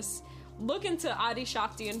craziness, look into Adi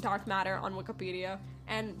Shakti and dark matter on Wikipedia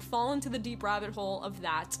and fall into the deep rabbit hole of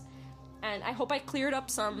that. And I hope I cleared up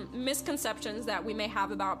some misconceptions that we may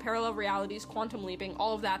have about parallel realities, quantum leaping,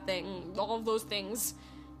 all of those things.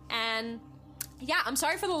 And yeah, I'm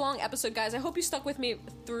sorry for the long episode, guys. I hope you stuck with me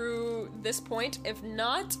through this point. If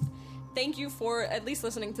not, thank you for at least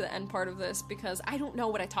listening to the end part of this, because I don't know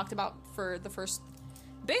what I talked about for the first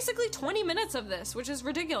basically 20 minutes of this, which is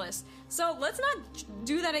ridiculous. So let's not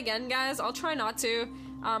do that again, guys. I'll try not to.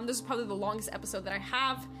 This is probably the longest episode that I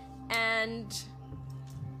have. And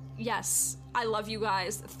yes, I love you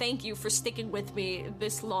guys. Thank you for sticking with me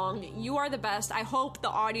this long. You are the best. I hope the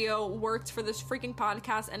audio worked for this freaking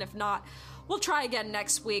podcast, and if not, we'll try again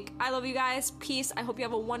next week. I love you guys. Peace. I hope you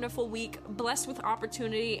have a wonderful week, blessed with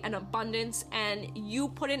opportunity and abundance, and you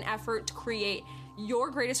put in effort to create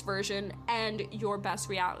your greatest version and your best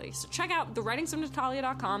reality. So check out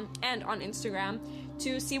thewritingsofnatalia.com and on Instagram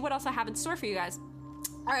to see what else I have in store for you guys.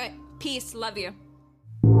 All right. Peace. Love you.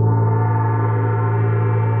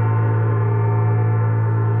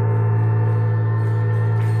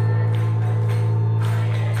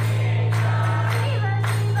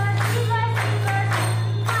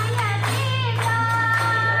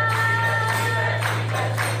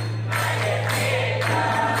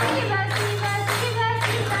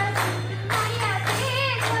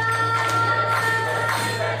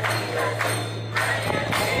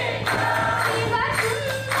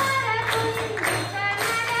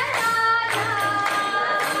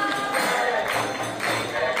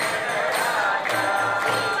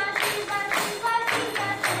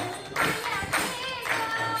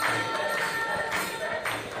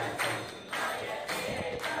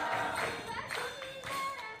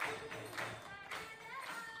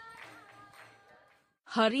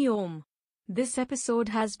 Hari Om. This episode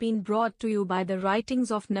has been brought to you by the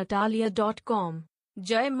writings of Natalia.com.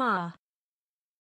 Jai Ma.